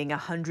donating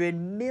 $100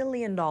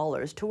 million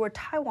toward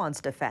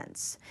Taiwan's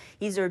defense.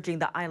 He's urging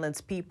the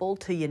island's people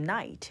to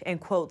unite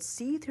and, quote,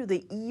 see through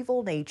the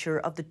evil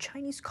nature of the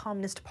Chinese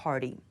Communist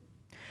Party.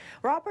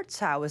 Robert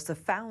Cao is the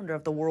founder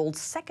of the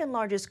world's second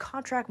largest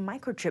contract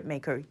microchip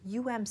maker,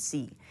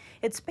 UMC.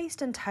 It's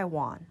based in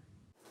Taiwan.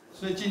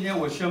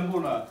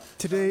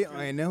 Today,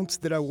 I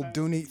announced that I will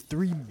donate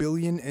 3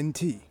 billion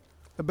NT,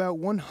 about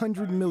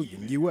 100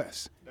 million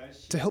US,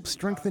 to help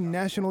strengthen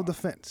national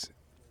defense.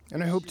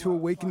 And I hope to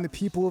awaken the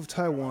people of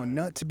Taiwan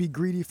not to be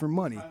greedy for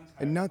money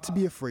and not to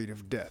be afraid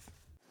of death.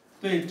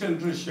 I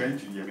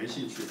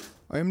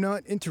am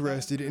not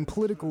interested in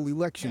political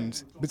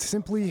elections, but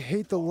simply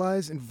hate the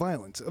lies and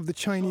violence of the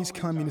Chinese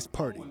Communist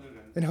Party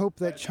and hope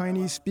that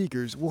Chinese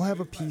speakers will have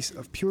a piece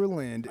of pure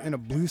land and a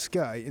blue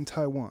sky in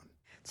Taiwan.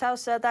 Cao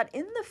said that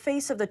in the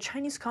face of the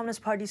Chinese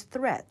Communist Party's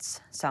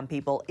threats, some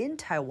people in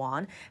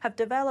Taiwan have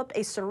developed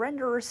a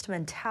surrenderist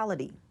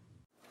mentality.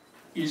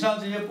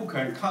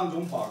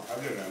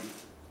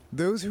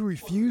 Those who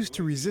refuse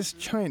to resist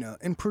China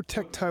and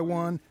protect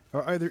Taiwan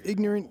are either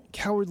ignorant,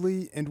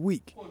 cowardly, and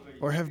weak,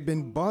 or have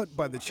been bought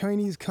by the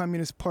Chinese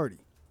Communist Party.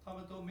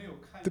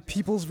 The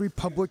People's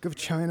Republic of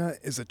China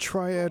is a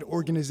triad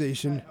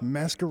organization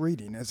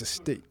masquerading as a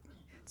state.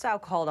 Cao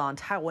called on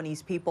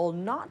Taiwanese people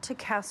not to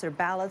cast their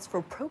ballots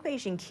for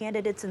pro-Beijing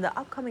candidates in the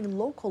upcoming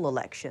local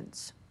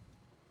elections.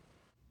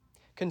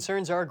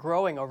 Concerns are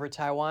growing over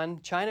Taiwan.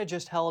 China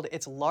just held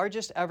its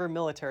largest ever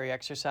military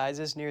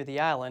exercises near the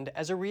island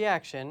as a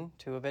reaction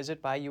to a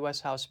visit by U.S.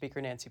 House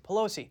Speaker Nancy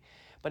Pelosi.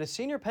 But a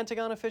senior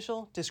Pentagon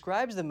official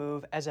describes the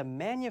move as a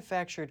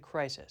manufactured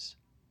crisis.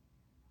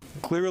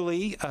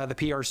 Clearly, the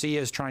PRC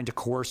is trying to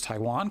coerce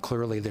Taiwan.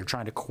 Clearly, they're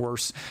trying to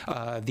coerce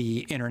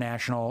the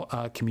international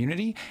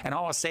community. And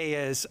all I'll say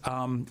is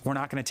we're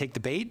not going to take the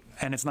bait,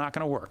 and it's not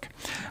going to work.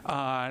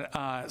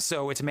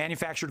 So it's a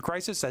manufactured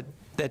crisis.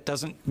 That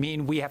doesn't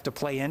mean we have to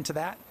play into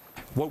that.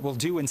 What we'll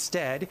do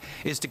instead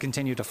is to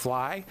continue to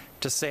fly,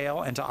 to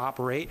sail, and to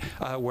operate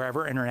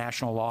wherever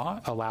international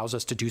law allows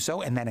us to do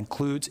so, and that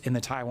includes in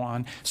the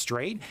Taiwan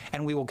Strait.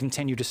 And we will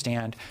continue to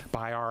stand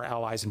by our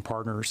allies and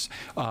partners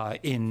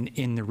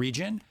in the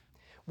region.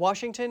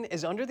 Washington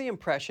is under the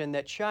impression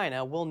that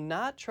China will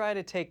not try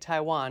to take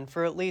Taiwan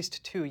for at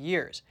least 2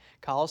 years.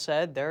 Kahl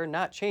said they're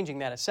not changing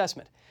that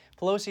assessment.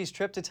 Pelosi's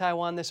trip to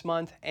Taiwan this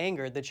month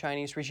angered the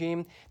Chinese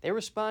regime. They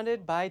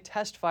responded by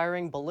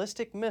test-firing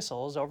ballistic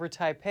missiles over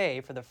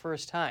Taipei for the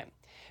first time.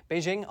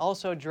 Beijing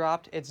also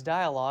dropped its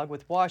dialogue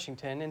with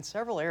Washington in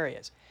several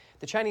areas.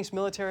 The Chinese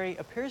military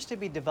appears to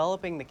be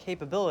developing the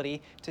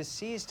capability to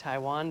seize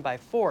Taiwan by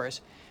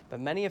force, but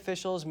many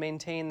officials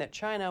maintain that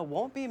China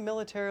won't be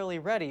militarily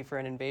ready for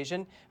an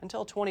invasion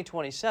until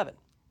 2027.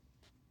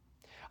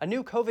 A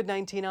new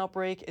COVID-19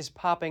 outbreak is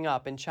popping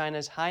up in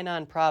China's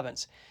Hainan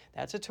province.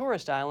 That's a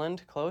tourist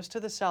island close to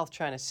the South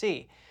China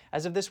Sea.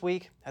 As of this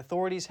week,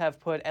 authorities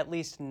have put at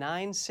least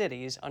 9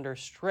 cities under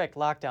strict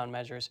lockdown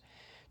measures.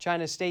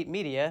 China's state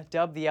media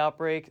dubbed the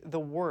outbreak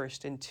the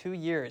worst in 2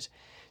 years.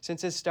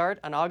 Since its start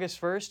on August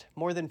 1st,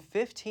 more than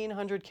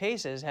 1,500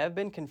 cases have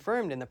been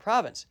confirmed in the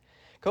province.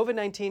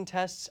 COVID-19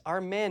 tests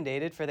are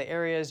mandated for the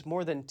area's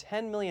more than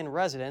 10 million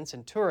residents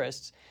and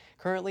tourists.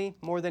 Currently,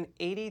 more than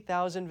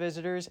 80,000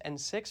 visitors and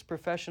 6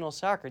 professional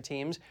soccer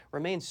teams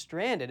remain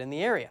stranded in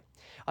the area.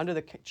 Under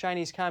the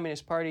Chinese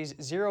Communist Party's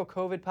zero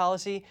COVID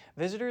policy,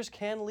 visitors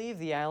can leave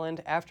the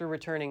island after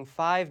returning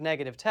 5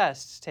 negative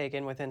tests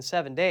taken within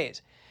 7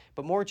 days.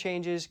 But more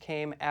changes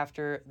came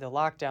after the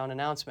lockdown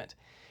announcement.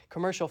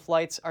 Commercial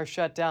flights are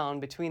shut down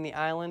between the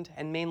island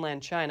and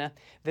mainland China.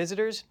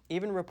 Visitors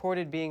even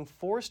reported being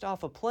forced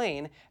off a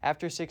plane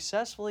after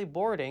successfully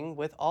boarding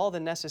with all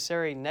the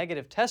necessary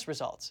negative test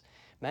results.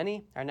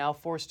 Many are now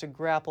forced to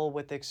grapple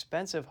with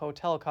expensive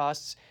hotel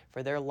costs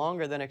for their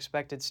longer than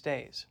expected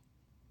stays.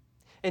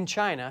 In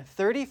China,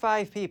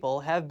 35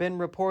 people have been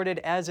reported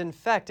as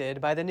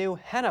infected by the new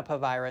Hennepin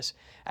virus.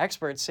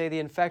 Experts say the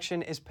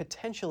infection is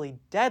potentially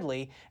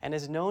deadly and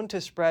is known to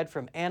spread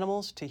from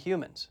animals to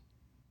humans.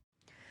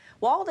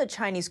 While the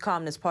Chinese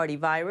Communist Party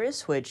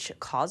virus, which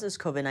causes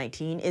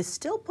COVID-19, is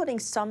still putting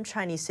some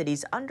Chinese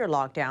cities under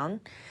lockdown,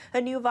 a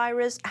new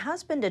virus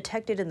has been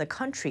detected in the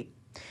country.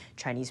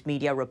 Chinese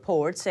media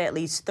reports say at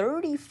least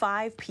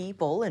 35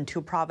 people in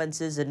 2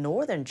 provinces in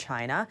northern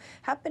China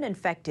have been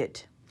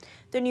infected.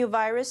 The new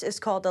virus is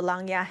called the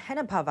Langya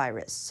Hennepin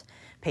virus.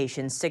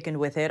 Patients sickened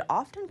with it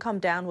often come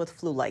down with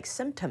flu-like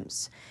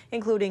symptoms,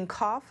 including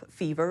cough,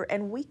 fever,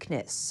 and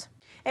weakness.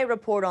 A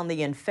report on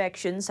the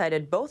infection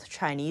cited both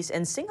Chinese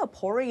and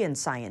Singaporean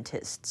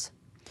scientists.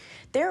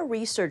 Their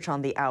research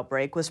on the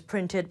outbreak was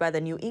printed by the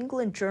New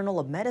England Journal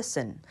of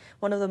Medicine,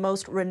 one of the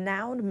most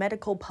renowned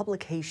medical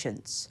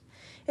publications.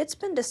 It's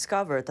been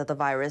discovered that the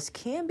virus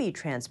can be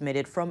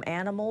transmitted from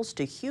animals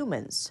to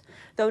humans,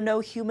 though no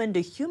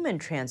human-to-human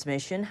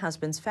transmission has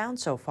been found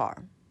so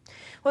far.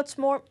 What's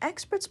more,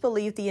 experts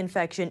believe the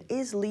infection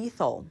is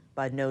lethal,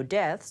 but no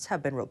deaths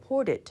have been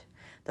reported.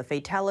 The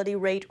fatality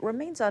rate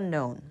remains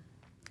unknown.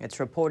 It's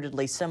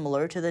reportedly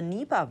similar to the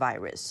Nipah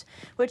virus,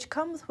 which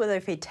comes with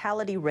a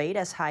fatality rate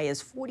as high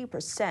as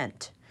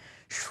 40%.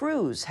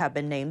 Shrews have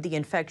been named the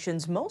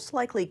infection's most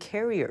likely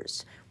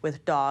carriers,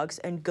 with dogs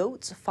and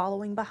goats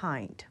following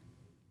behind.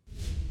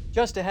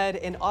 Just ahead,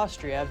 in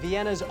Austria,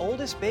 Vienna's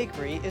oldest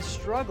bakery is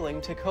struggling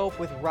to cope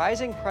with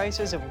rising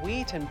prices of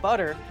wheat and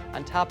butter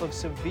on top of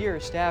severe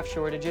staff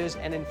shortages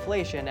and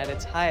inflation at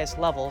its highest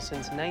level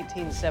since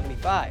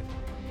 1975.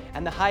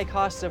 And the high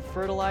costs of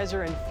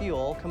fertilizer and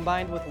fuel,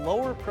 combined with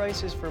lower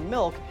prices for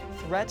milk,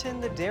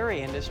 threaten the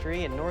dairy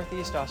industry in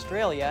Northeast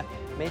Australia,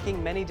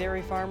 making many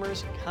dairy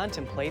farmers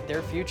contemplate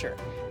their future.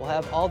 We'll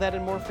have all that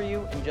and more for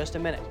you in just a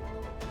minute.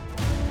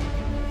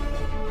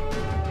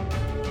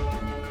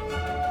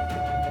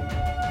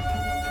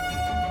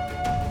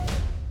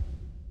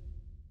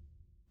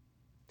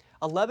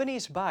 A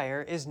Lebanese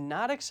buyer is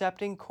not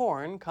accepting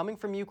corn coming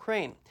from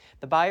Ukraine.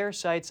 The buyer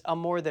cites a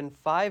more than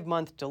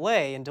 5-month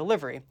delay in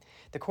delivery.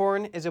 The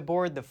corn is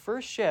aboard the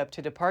first ship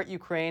to depart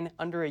Ukraine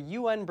under a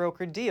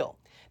UN-brokered deal.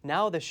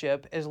 Now the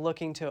ship is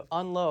looking to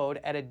unload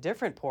at a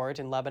different port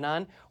in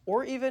Lebanon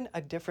or even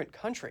a different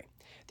country.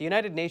 The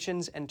United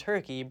Nations and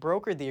Turkey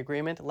brokered the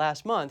agreement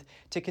last month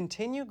to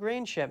continue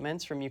grain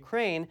shipments from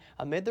Ukraine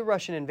amid the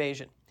Russian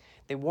invasion.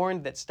 They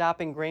warned that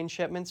stopping grain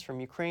shipments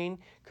from Ukraine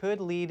could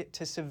lead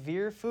to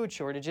severe food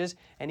shortages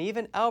and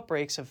even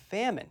outbreaks of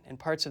famine in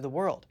parts of the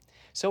world.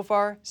 So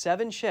far,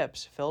 7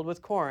 ships filled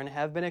with corn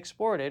have been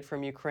exported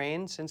from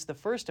Ukraine since the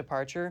first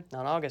departure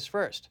on August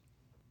 1st.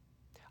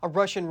 A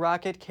Russian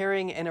rocket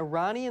carrying an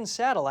Iranian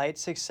satellite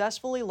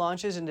successfully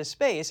launches into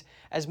space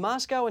as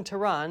Moscow and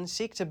Tehran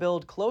seek to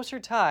build closer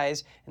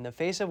ties in the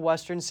face of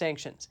Western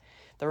sanctions.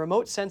 The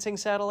remote sensing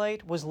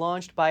satellite was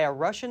launched by a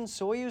Russian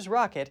Soyuz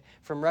rocket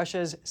from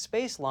Russia's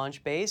space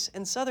launch base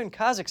in southern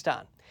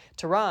Kazakhstan.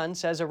 Tehran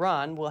says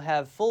Iran will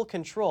have full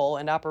control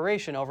and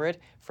operation over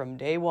it from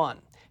day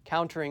one,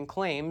 countering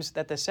claims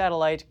that the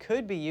satellite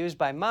could be used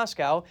by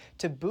Moscow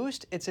to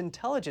boost its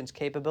intelligence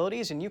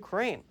capabilities in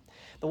Ukraine.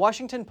 The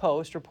Washington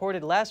Post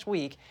reported last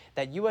week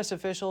that U.S.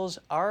 officials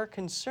are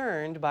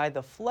concerned by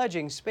the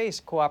fledgling space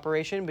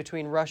cooperation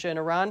between Russia and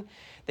Iran.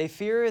 They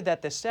fear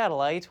that the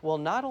satellite will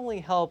not only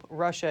help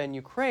Russia and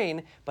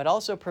Ukraine, but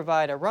also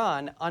provide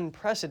Iran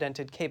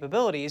unprecedented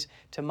capabilities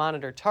to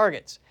monitor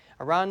targets.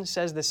 Iran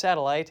says the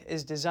satellite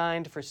is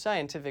designed for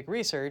scientific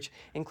research,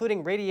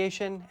 including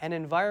radiation and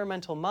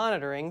environmental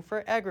monitoring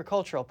for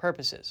agricultural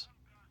purposes.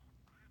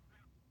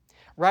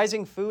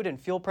 Rising food and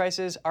fuel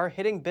prices are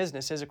hitting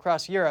businesses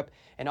across Europe.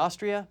 In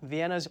Austria,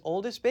 Vienna's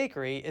oldest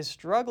bakery is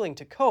struggling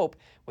to cope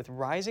with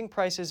rising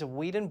prices of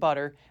wheat and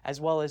butter, as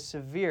well as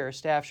severe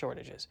staff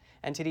shortages.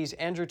 NTD's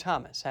Andrew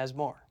Thomas has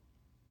more.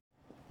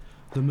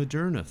 The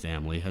Moderna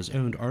family has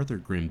owned Arthur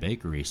Grimm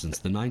Bakery since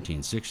the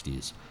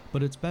 1960s,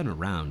 but it's been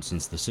around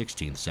since the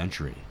 16th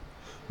century.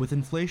 With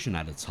inflation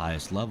at its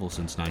highest level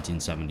since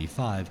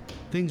 1975,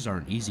 things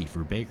aren't easy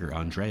for baker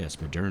Andreas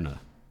Moderna.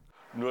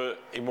 At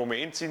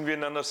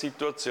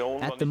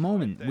the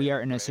moment, we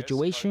are in a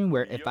situation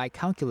where if I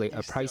calculate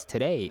a price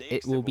today,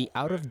 it will be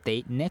out of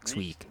date next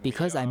week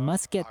because I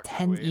must get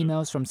 10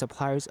 emails from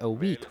suppliers a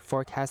week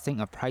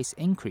forecasting a price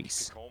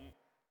increase.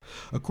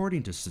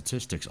 According to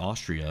Statistics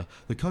Austria,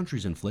 the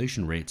country's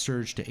inflation rate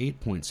surged to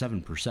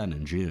 8.7%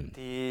 in June.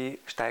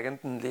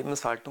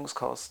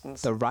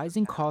 The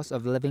rising cost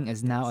of living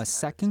is now a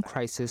second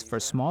crisis for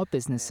small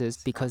businesses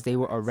because they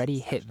were already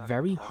hit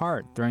very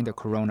hard during the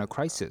corona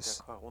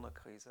crisis.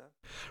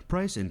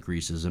 Price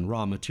increases in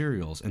raw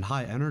materials and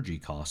high energy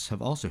costs have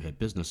also hit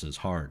businesses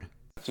hard.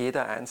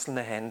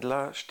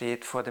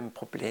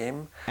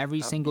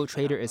 Every single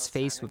trader is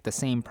faced with the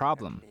same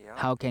problem.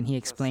 How can he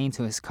explain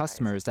to his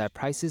customers that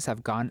prices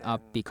have gone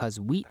up because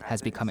wheat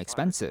has become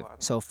expensive,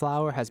 so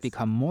flour has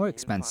become more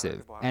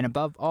expensive, and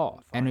above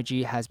all,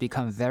 energy has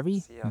become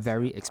very,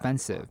 very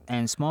expensive,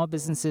 and small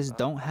businesses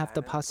don't have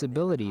the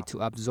possibility to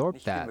absorb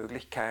that.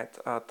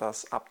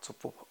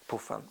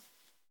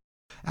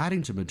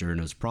 Adding to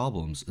Moderna's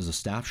problems is a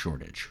staff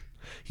shortage.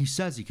 He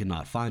says he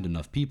cannot find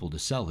enough people to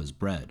sell his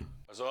bread.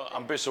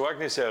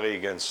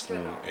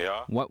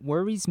 What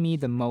worries me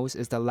the most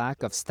is the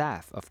lack of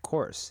staff, of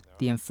course.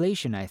 The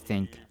inflation, I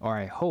think, or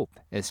I hope,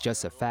 is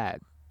just a fad.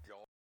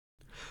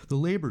 The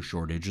labor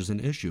shortage is an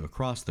issue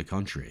across the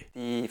country.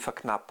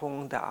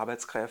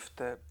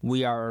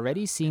 We are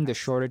already seeing the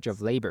shortage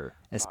of labor,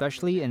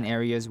 especially in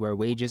areas where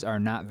wages are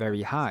not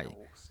very high.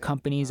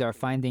 Companies are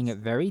finding it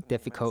very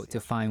difficult to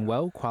find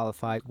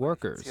well-qualified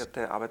workers.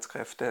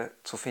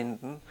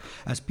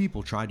 As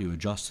people try to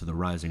adjust to the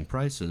rising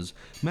prices,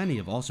 many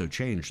have also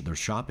changed their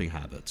shopping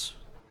habits.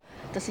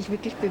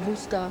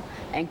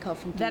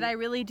 That I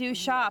really do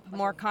shop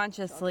more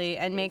consciously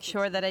and make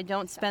sure that I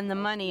don't spend the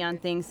money on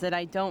things that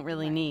I don't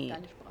really need.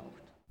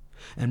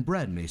 And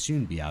bread may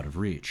soon be out of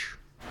reach.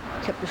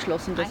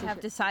 I have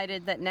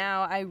decided that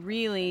now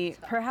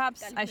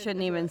perhaps I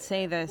shouldn't even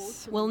say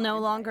this, will no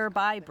longer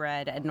buy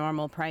bread at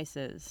normal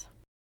prices.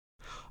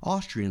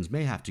 Austrians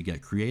may have to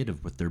get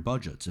creative with their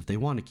budgets if they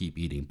want to keep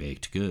eating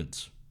baked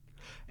goods.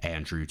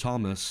 Andrew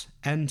Thomas,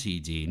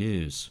 NTD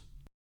News.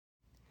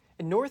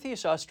 In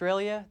Northeast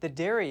Australia, the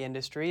dairy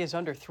industry is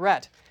under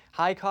threat.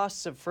 High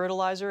costs of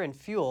fertilizer and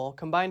fuel,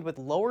 combined with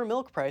lower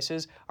milk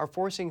prices, are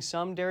forcing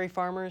some dairy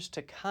farmers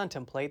to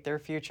contemplate their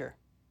future.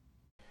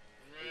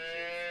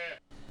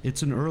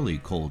 It's an early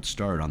cold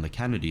start on the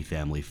Kennedy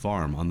family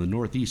farm on the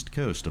northeast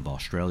coast of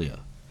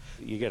Australia.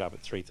 You get up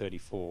at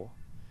 3:34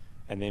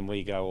 and then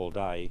we go all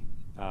day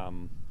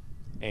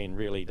and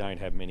really don't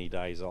have many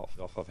days off.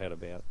 I've had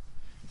about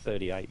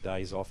 38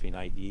 days off in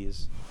 8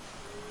 years.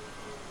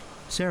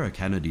 Sarah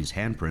Kennedy's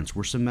handprints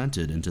were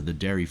cemented into the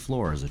dairy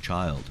floor as a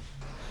child.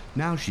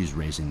 Now she's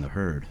raising the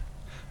herd,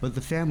 but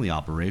the family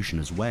operation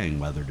is weighing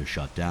whether to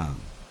shut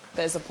down.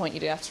 There's a point you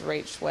do have to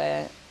reach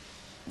where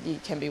you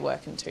can be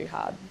working too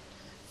hard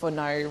for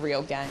no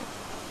real gain.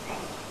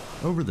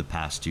 Over the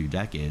past 2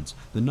 decades,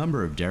 the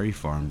number of dairy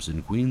farms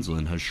in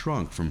Queensland has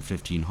shrunk from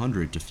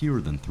 1,500 to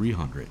fewer than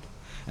 300,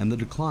 and the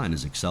decline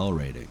is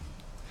accelerating.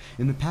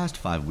 In the past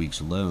 5 weeks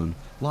alone,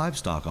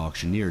 livestock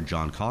auctioneer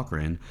John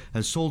Cochrane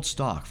has sold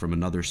stock from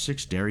another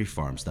 6 dairy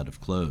farms that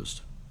have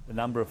closed. The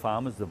number of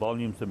farmers, the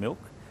volumes of milk,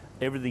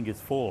 everything is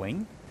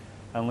falling.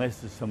 Unless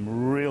there's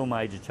some real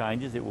major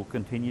changes, it will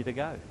continue to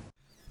go.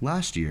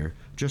 Last year,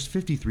 just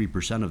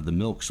 53% of the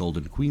milk sold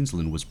in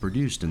Queensland was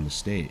produced in the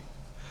state.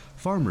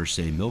 Farmers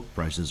say milk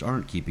prices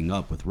aren't keeping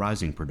up with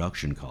rising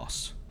production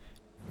costs.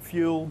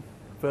 Fuel,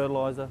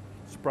 fertiliser,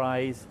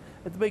 sprays,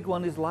 the big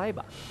one is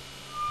labour.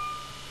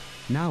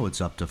 Now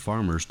it's up to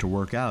farmers to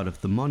work out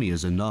if the money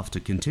is enough to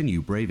continue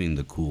braving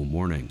the cool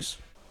mornings.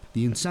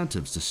 The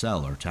incentives to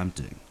sell are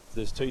tempting.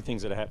 There's 2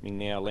 things that are happening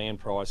now. Land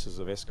prices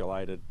have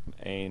escalated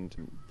and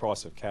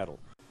price of cattle.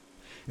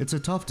 It's a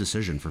tough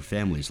decision for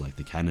families like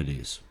the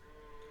Kennedys.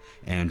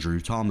 Andrew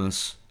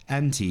Thomas,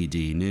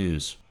 NTD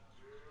News.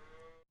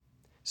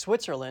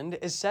 Switzerland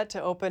is set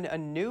to open a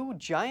new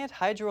giant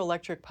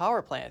hydroelectric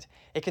power plant.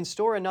 It can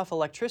store enough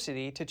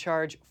electricity to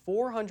charge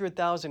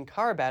 400,000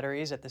 car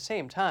batteries at the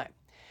same time.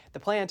 The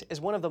plant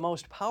is one of the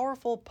most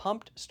powerful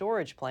pumped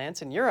storage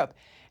plants in Europe.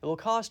 It will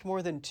cost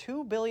more than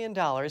 $2 billion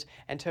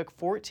and took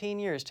 14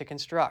 years to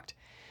construct.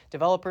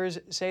 Developers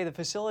say the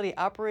facility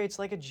operates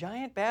like a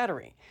giant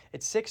battery.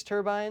 Its 6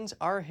 turbines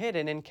are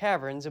hidden in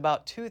caverns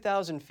about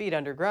 2,000 feet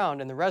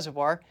underground in the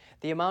reservoir.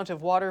 The amount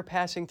of water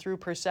passing through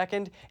per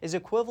second is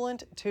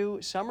equivalent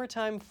to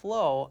summertime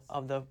flow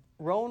of the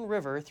Rhone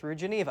River through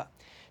Geneva.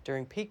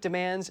 During peak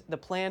demands, the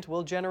plant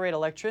will generate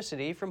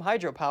electricity from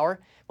hydropower.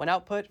 When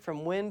output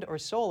from wind or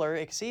solar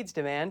exceeds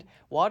demand,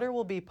 water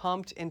will be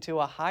pumped into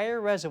a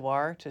higher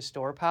reservoir to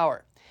store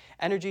power.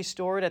 Energy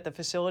stored at the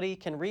facility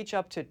can reach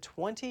up to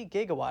 20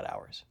 gigawatt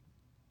hours.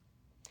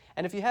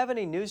 And if you have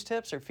any news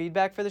tips or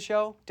feedback for the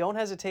show, don't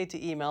hesitate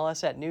to email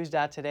us at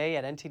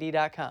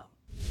news.today@ntd.com.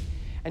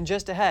 And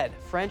just ahead,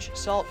 French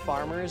salt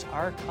farmers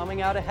are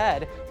coming out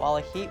ahead while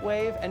a heat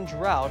wave and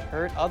drought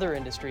hurt other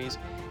industries.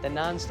 The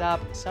nonstop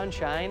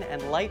sunshine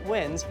and light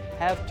winds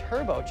have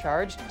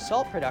turbocharged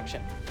salt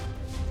production.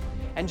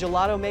 And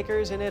gelato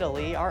makers in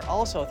Italy are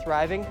also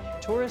thriving.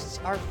 Tourists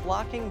are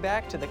flocking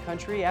back to the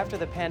country after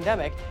the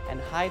pandemic,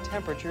 and high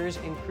temperatures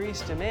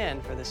increase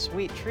demand for the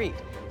sweet treat.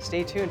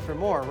 Stay tuned for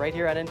more right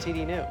here on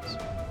NTD News.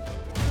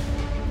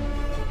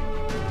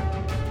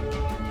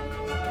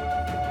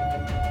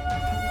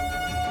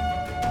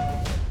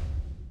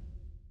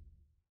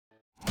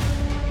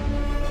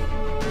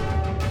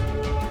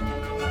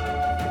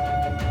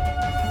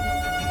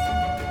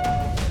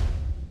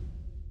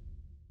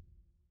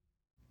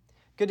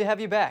 Good to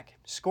have you back.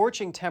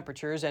 Scorching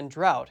temperatures and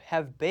drought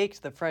have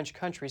baked the French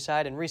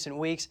countryside in recent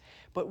weeks,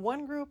 but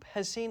one group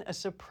has seen a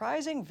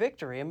surprising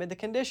victory amid the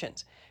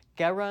conditions: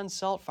 Guérin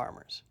salt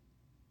farmers.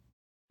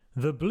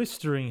 The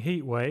blistering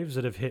heat waves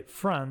that have hit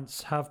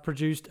France have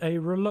produced a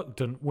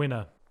reluctant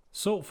winner.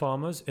 Salt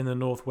farmers in the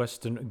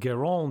northwestern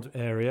Gironde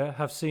area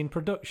have seen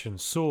production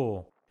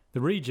soar.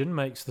 The region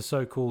makes the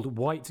so-called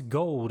white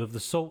gold of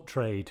the salt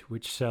trade,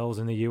 which sells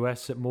in the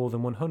US at more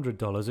than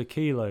 $100 a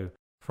kilo.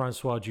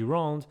 Francois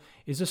Durand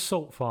is a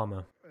salt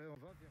farmer.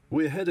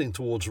 We're heading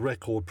towards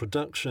record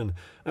production.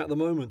 At the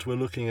moment, we're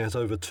looking at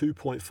over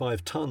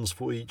 2.5 tonnes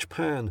for each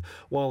pan,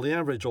 while the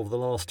average of the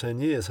last 10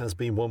 years has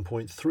been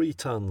 1.3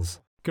 tonnes.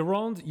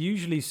 Gironde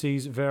usually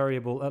sees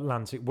variable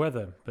Atlantic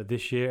weather, but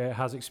this year it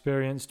has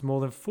experienced more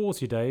than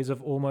 40 days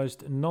of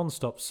almost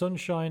non-stop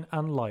sunshine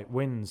and light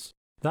winds.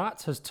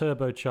 That has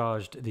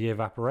turbocharged the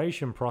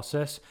evaporation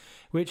process,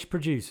 which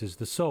produces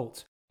the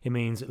salt. It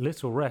means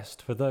little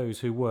rest for those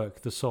who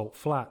work the salt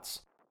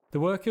flats. The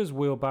workers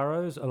wheel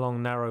barrows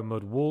along narrow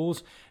mud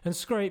walls and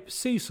scrape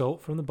sea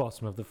salt from the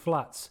bottom of the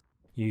flats,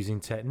 using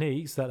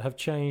techniques that have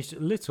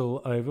changed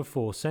little over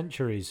 4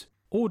 centuries.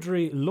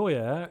 Audrey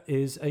Loyer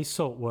is a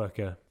salt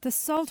worker. The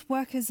salt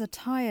workers are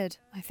tired.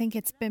 I think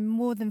it's been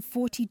more than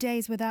 40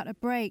 days without a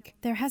break.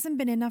 There hasn't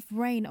been enough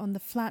rain on the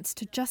flats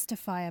to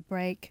justify a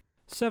break.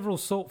 Several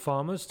salt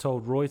farmers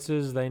told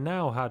Reuters they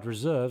now had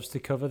reserves to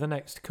cover the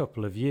next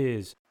couple of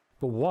years.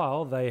 But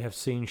while they have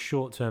seen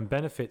short-term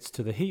benefits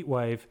to the heat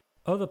wave,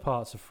 other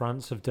parts of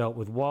France have dealt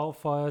with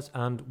wildfires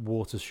and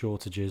water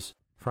shortages.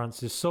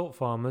 France's salt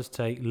farmers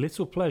take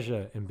little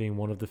pleasure in being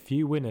one of the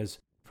few winners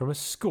from a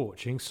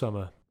scorching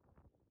summer.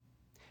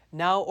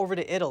 Now over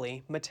to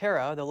Italy.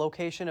 Matera, the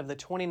location of the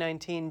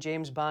 2019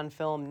 James Bond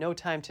film No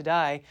Time to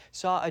Die,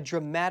 saw a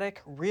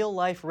dramatic,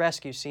 real-life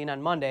rescue scene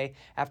on Monday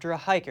after a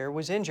hiker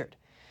was injured.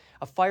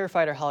 A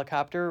firefighter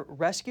helicopter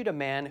rescued a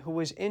man who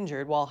was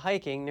injured while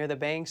hiking near the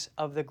banks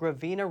of the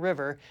Gravina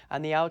River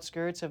on the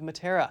outskirts of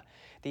Matera.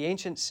 The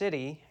ancient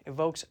city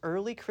evokes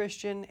early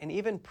Christian and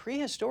even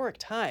prehistoric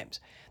times.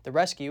 The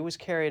rescue was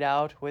carried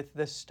out with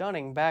the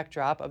stunning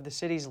backdrop of the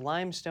city's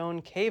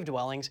limestone cave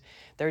dwellings.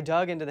 They're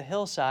dug into the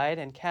hillside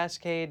and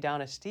cascade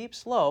down a steep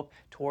slope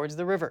towards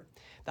the river.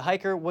 The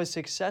hiker was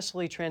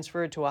successfully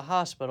transferred to a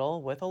hospital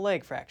with a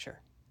leg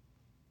fracture.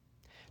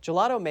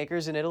 Gelato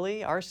makers in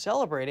Italy are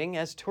celebrating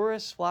as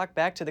tourists flock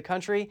back to the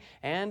country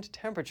and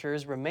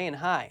temperatures remain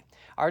high.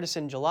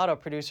 Artisan gelato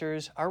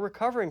producers are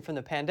recovering from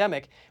the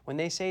pandemic when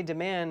they say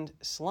demand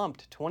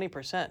slumped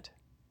 20%.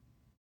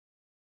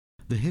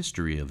 The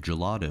history of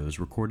gelato is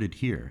recorded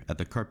here at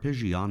the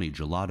Carpigiani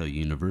Gelato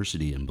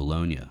University in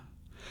Bologna.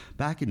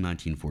 Back in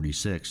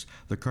 1946,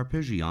 the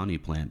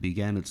Carpigiani plant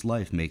began its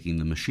life making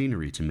the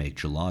machinery to make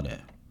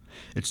gelato.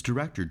 Its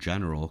Director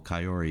General,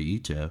 Kaori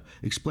Ito,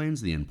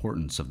 explains the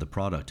importance of the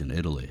product in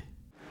Italy.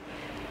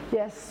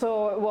 Yes,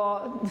 so,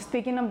 well,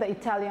 speaking of the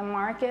Italian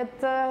market,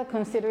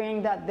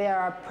 considering that there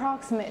are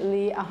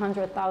approximately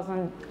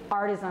 100,000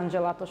 artisan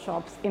gelato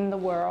shops in the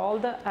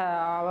world,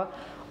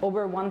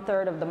 over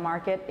 1/3 of the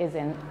market is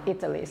in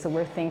Italy. So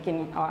we're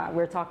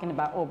talking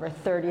about over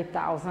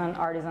 30,000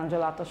 artisan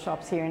gelato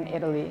shops here in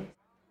Italy.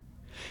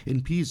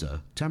 In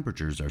Pisa,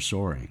 temperatures are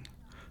soaring.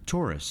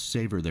 Tourists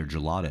savor their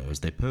gelato as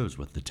they pose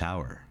with the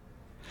tower.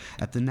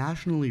 At the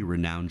nationally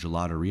renowned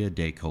Gelateria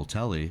dei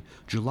Coltelli,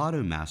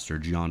 gelato master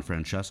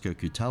Gianfrancesco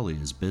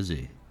Cutelli is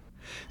busy.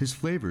 His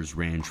flavors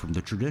range from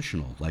the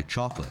traditional, like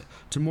chocolate,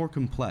 to more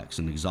complex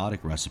and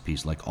exotic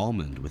recipes like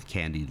almond with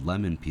candied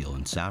lemon peel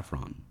and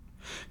saffron.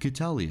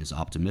 Cutelli is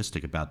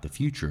optimistic about the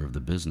future of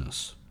the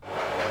business.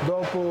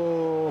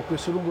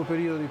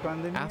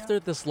 After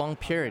this long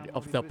period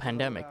of the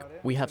pandemic,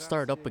 we have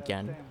started up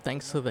again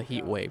thanks to the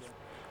heat wave.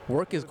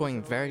 Work is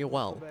going very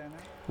well.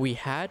 We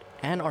had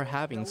and are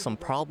having some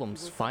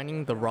problems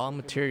finding the raw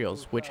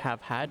materials, which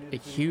have had a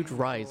huge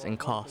rise in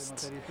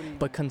costs.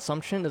 But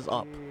consumption is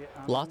up.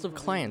 Lots of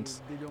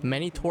clients,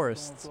 many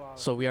tourists,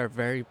 so we are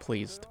very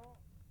pleased.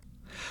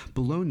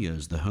 Bologna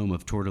is the home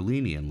of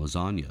tortellini and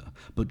lasagna,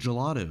 but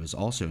gelato is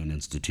also an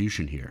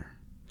institution here.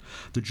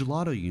 The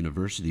Gelato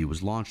University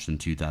was launched in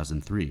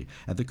 2003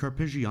 at the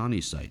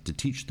Carpigiani site to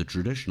teach the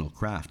traditional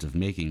craft of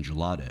making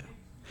gelato.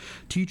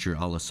 Teacher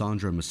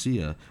Alessandro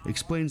Messia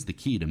explains the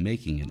key to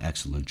making an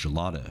excellent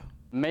gelato.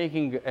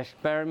 Making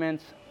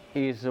experiments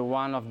is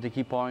one of the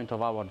key points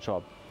of our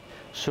job.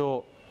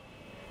 So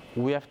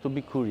we have to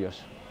be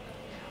curious.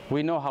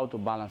 We know how to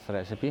balance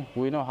recipe.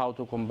 We know how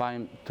to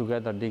combine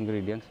together the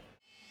ingredients.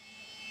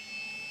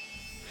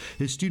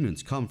 His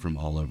students come from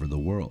all over the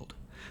world.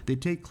 They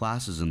take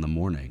classes in the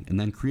morning and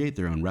then create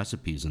their own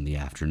recipes in the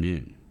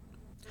afternoon.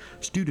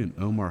 Student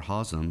Omar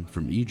Hazem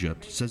from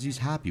Egypt says he's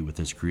happy with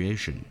his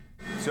creation.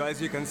 So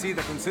as you can see,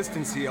 the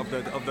consistency of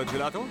the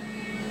gelato.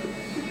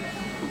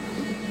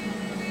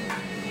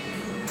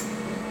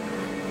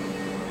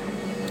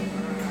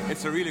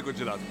 It's a really good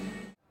gelato.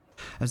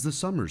 As the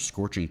summer's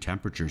scorching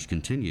temperatures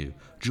continue,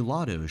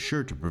 gelato is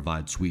sure to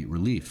provide sweet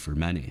relief for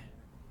many.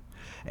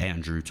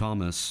 Andrew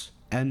Thomas,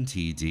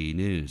 NTD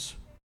News.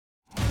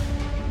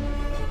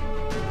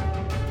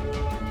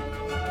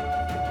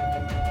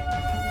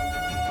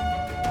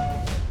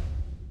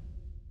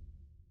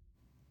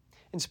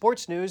 In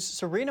sports news,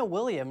 Serena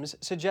Williams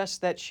suggests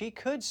that she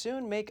could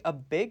soon make a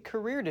big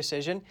career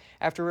decision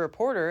after a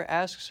reporter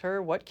asks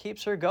her what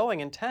keeps her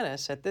going in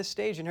tennis at this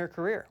stage in her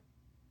career.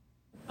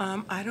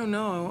 I don't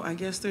know. I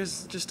guess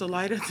there's just a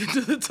light at the end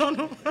of the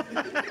tunnel.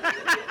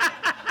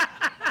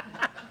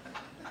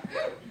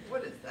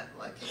 What is that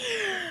like?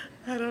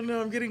 I don't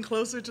know. I'm getting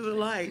closer to the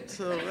light,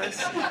 so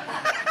that's...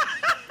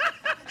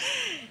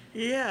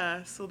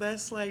 Yeah, so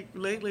that's like,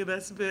 lately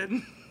that's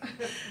been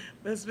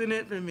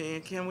it for me. I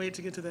can't wait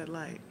to get to that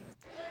light.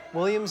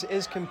 Williams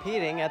is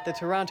competing at the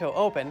Toronto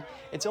Open.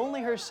 It's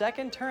only her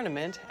second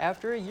tournament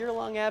after a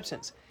year-long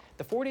absence.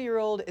 The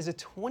 40-year-old is a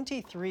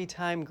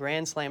 23-time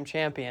Grand Slam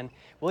champion.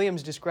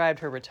 Williams described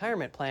her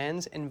retirement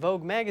plans in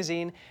Vogue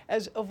magazine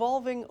as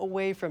evolving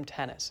away from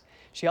tennis.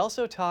 She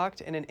also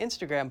talked in an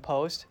Instagram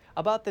post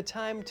about the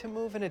time to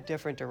move in a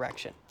different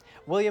direction.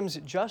 Williams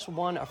just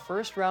won a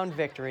first-round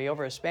victory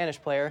over a Spanish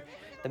player.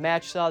 The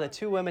match saw the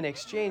two women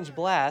exchange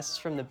blasts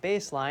from the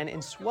baseline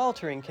in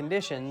sweltering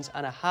conditions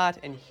on a hot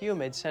and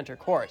humid center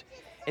court.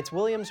 It's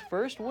Williams'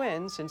 first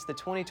win since the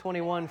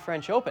 2021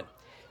 French Open.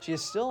 She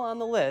is still on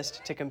the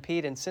list to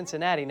compete in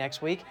Cincinnati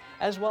next week,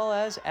 as well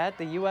as at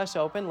the U.S.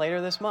 Open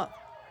later this month.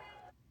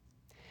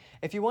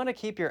 If you want to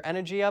keep your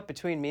energy up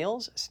between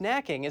meals,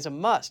 snacking is a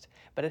must,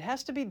 but it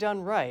has to be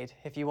done right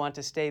if you want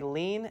to stay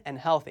lean and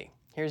healthy.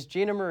 Here's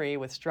Gina Marie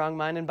with Strong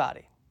Mind and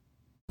Body.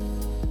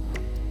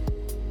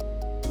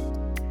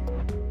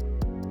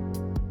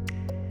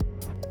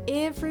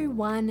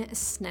 Everyone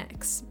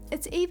snacks.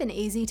 It's even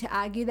easy to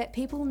argue that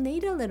people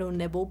need a little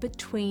nibble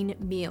between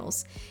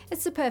meals.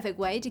 It's the perfect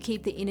way to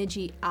keep the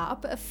energy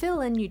up,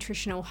 fill in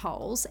nutritional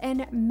holes,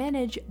 and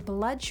manage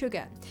blood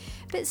sugar.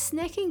 But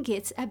snacking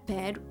gets a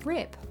bad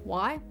rep.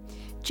 Why?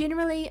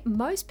 Generally,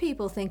 most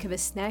people think of a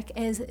snack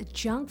as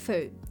junk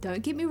food.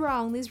 Don't get me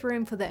wrong, there's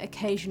room for the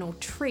occasional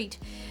treat,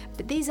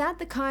 but these aren't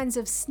the kinds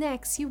of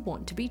snacks you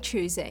want to be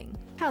choosing.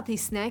 Healthy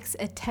snacks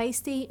are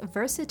tasty,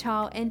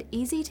 versatile, and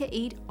easy to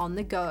eat on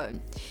the go.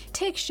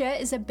 Texture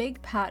is a big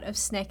part of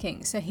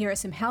snacking, so here are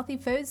some healthy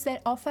foods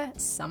that offer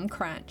some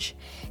crunch.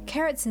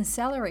 Carrots and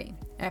celery.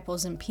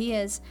 apples and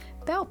pears,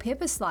 bell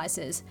pepper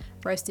slices,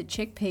 roasted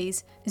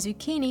chickpeas,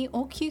 zucchini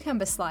or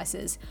cucumber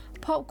slices,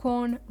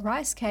 popcorn,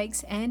 rice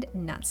cakes, and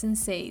nuts and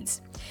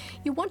seeds.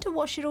 You want to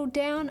wash it all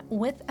down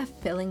with a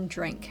filling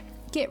drink.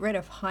 Get rid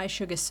of high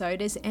sugar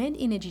sodas and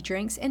energy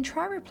drinks and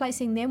try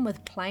replacing them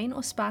with plain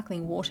or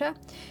sparkling water.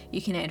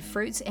 You can add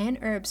fruits and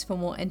herbs for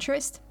more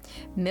interest,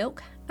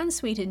 milk,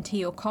 unsweetened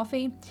tea or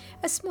coffee,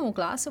 a small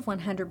glass of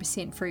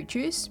 100% fruit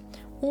juice,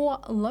 or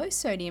low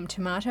sodium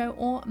tomato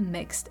or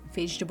mixed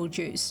vegetable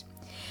juice.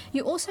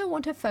 You also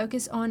want to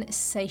focus on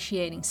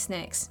satiating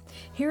snacks.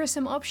 Here are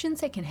some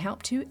options that can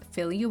help to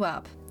fill you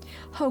up.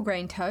 Whole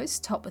grain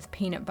toast topped with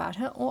peanut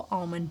butter or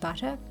almond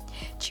butter,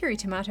 cherry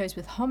tomatoes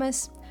with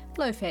hummus,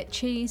 low-fat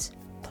cheese,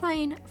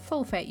 plain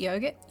full-fat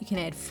yogurt. You can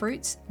add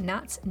fruits,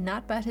 nuts,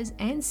 nut butters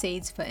and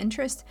seeds for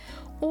interest,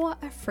 or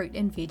a fruit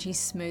and veggie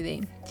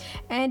smoothie.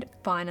 And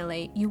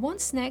finally, you want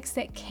snacks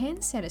that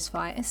can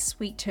satisfy a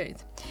sweet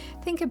tooth.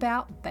 Think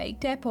about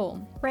baked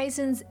apple,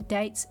 raisins,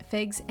 dates,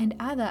 figs and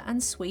other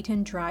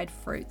unsweetened dried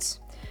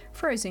fruits,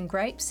 frozen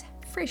grapes,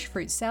 fresh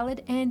fruit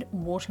salad and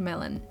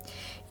watermelon.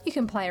 You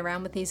can play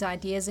around with these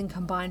ideas and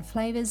combine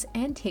flavours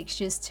and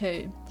textures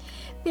too.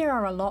 There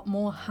are a lot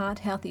more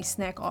heart-healthy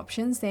snack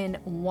options than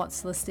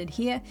what's listed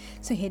here,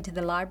 so head to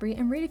the library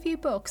and read a few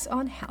books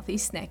on healthy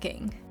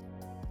snacking.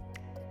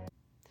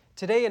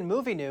 Today in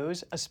movie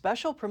news, a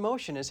special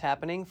promotion is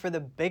happening for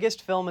the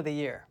biggest film of the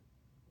year.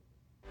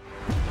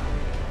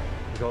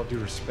 With all due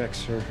respect,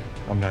 sir,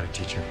 I'm not a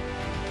teacher.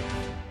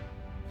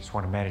 Just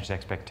want to manage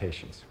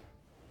expectations.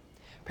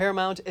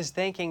 Paramount is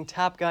thanking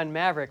Top Gun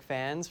Maverick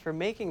fans for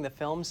making the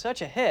film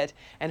such a hit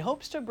and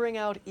hopes to bring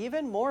out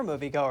even more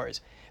moviegoers.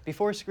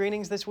 Before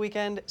screenings this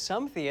weekend,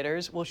 some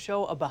theaters will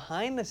show a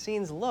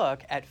behind-the-scenes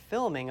look at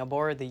filming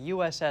aboard the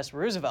USS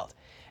Roosevelt.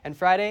 And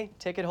Friday,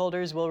 ticket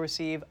holders will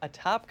receive a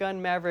Top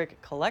Gun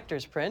Maverick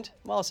collector's print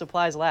while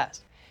supplies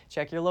last.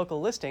 Check your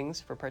local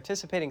listings for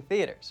participating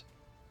theaters.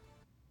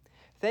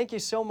 Thank you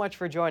so much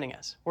for joining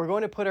us. We're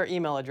going to put our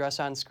email address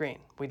on screen.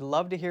 We'd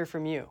love to hear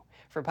from you.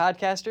 For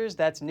podcasters,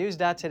 that's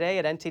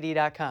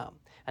news.today@ntd.com.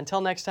 Until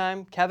next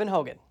time, Kevin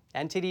Hogan,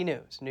 NTD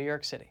News, New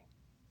York City.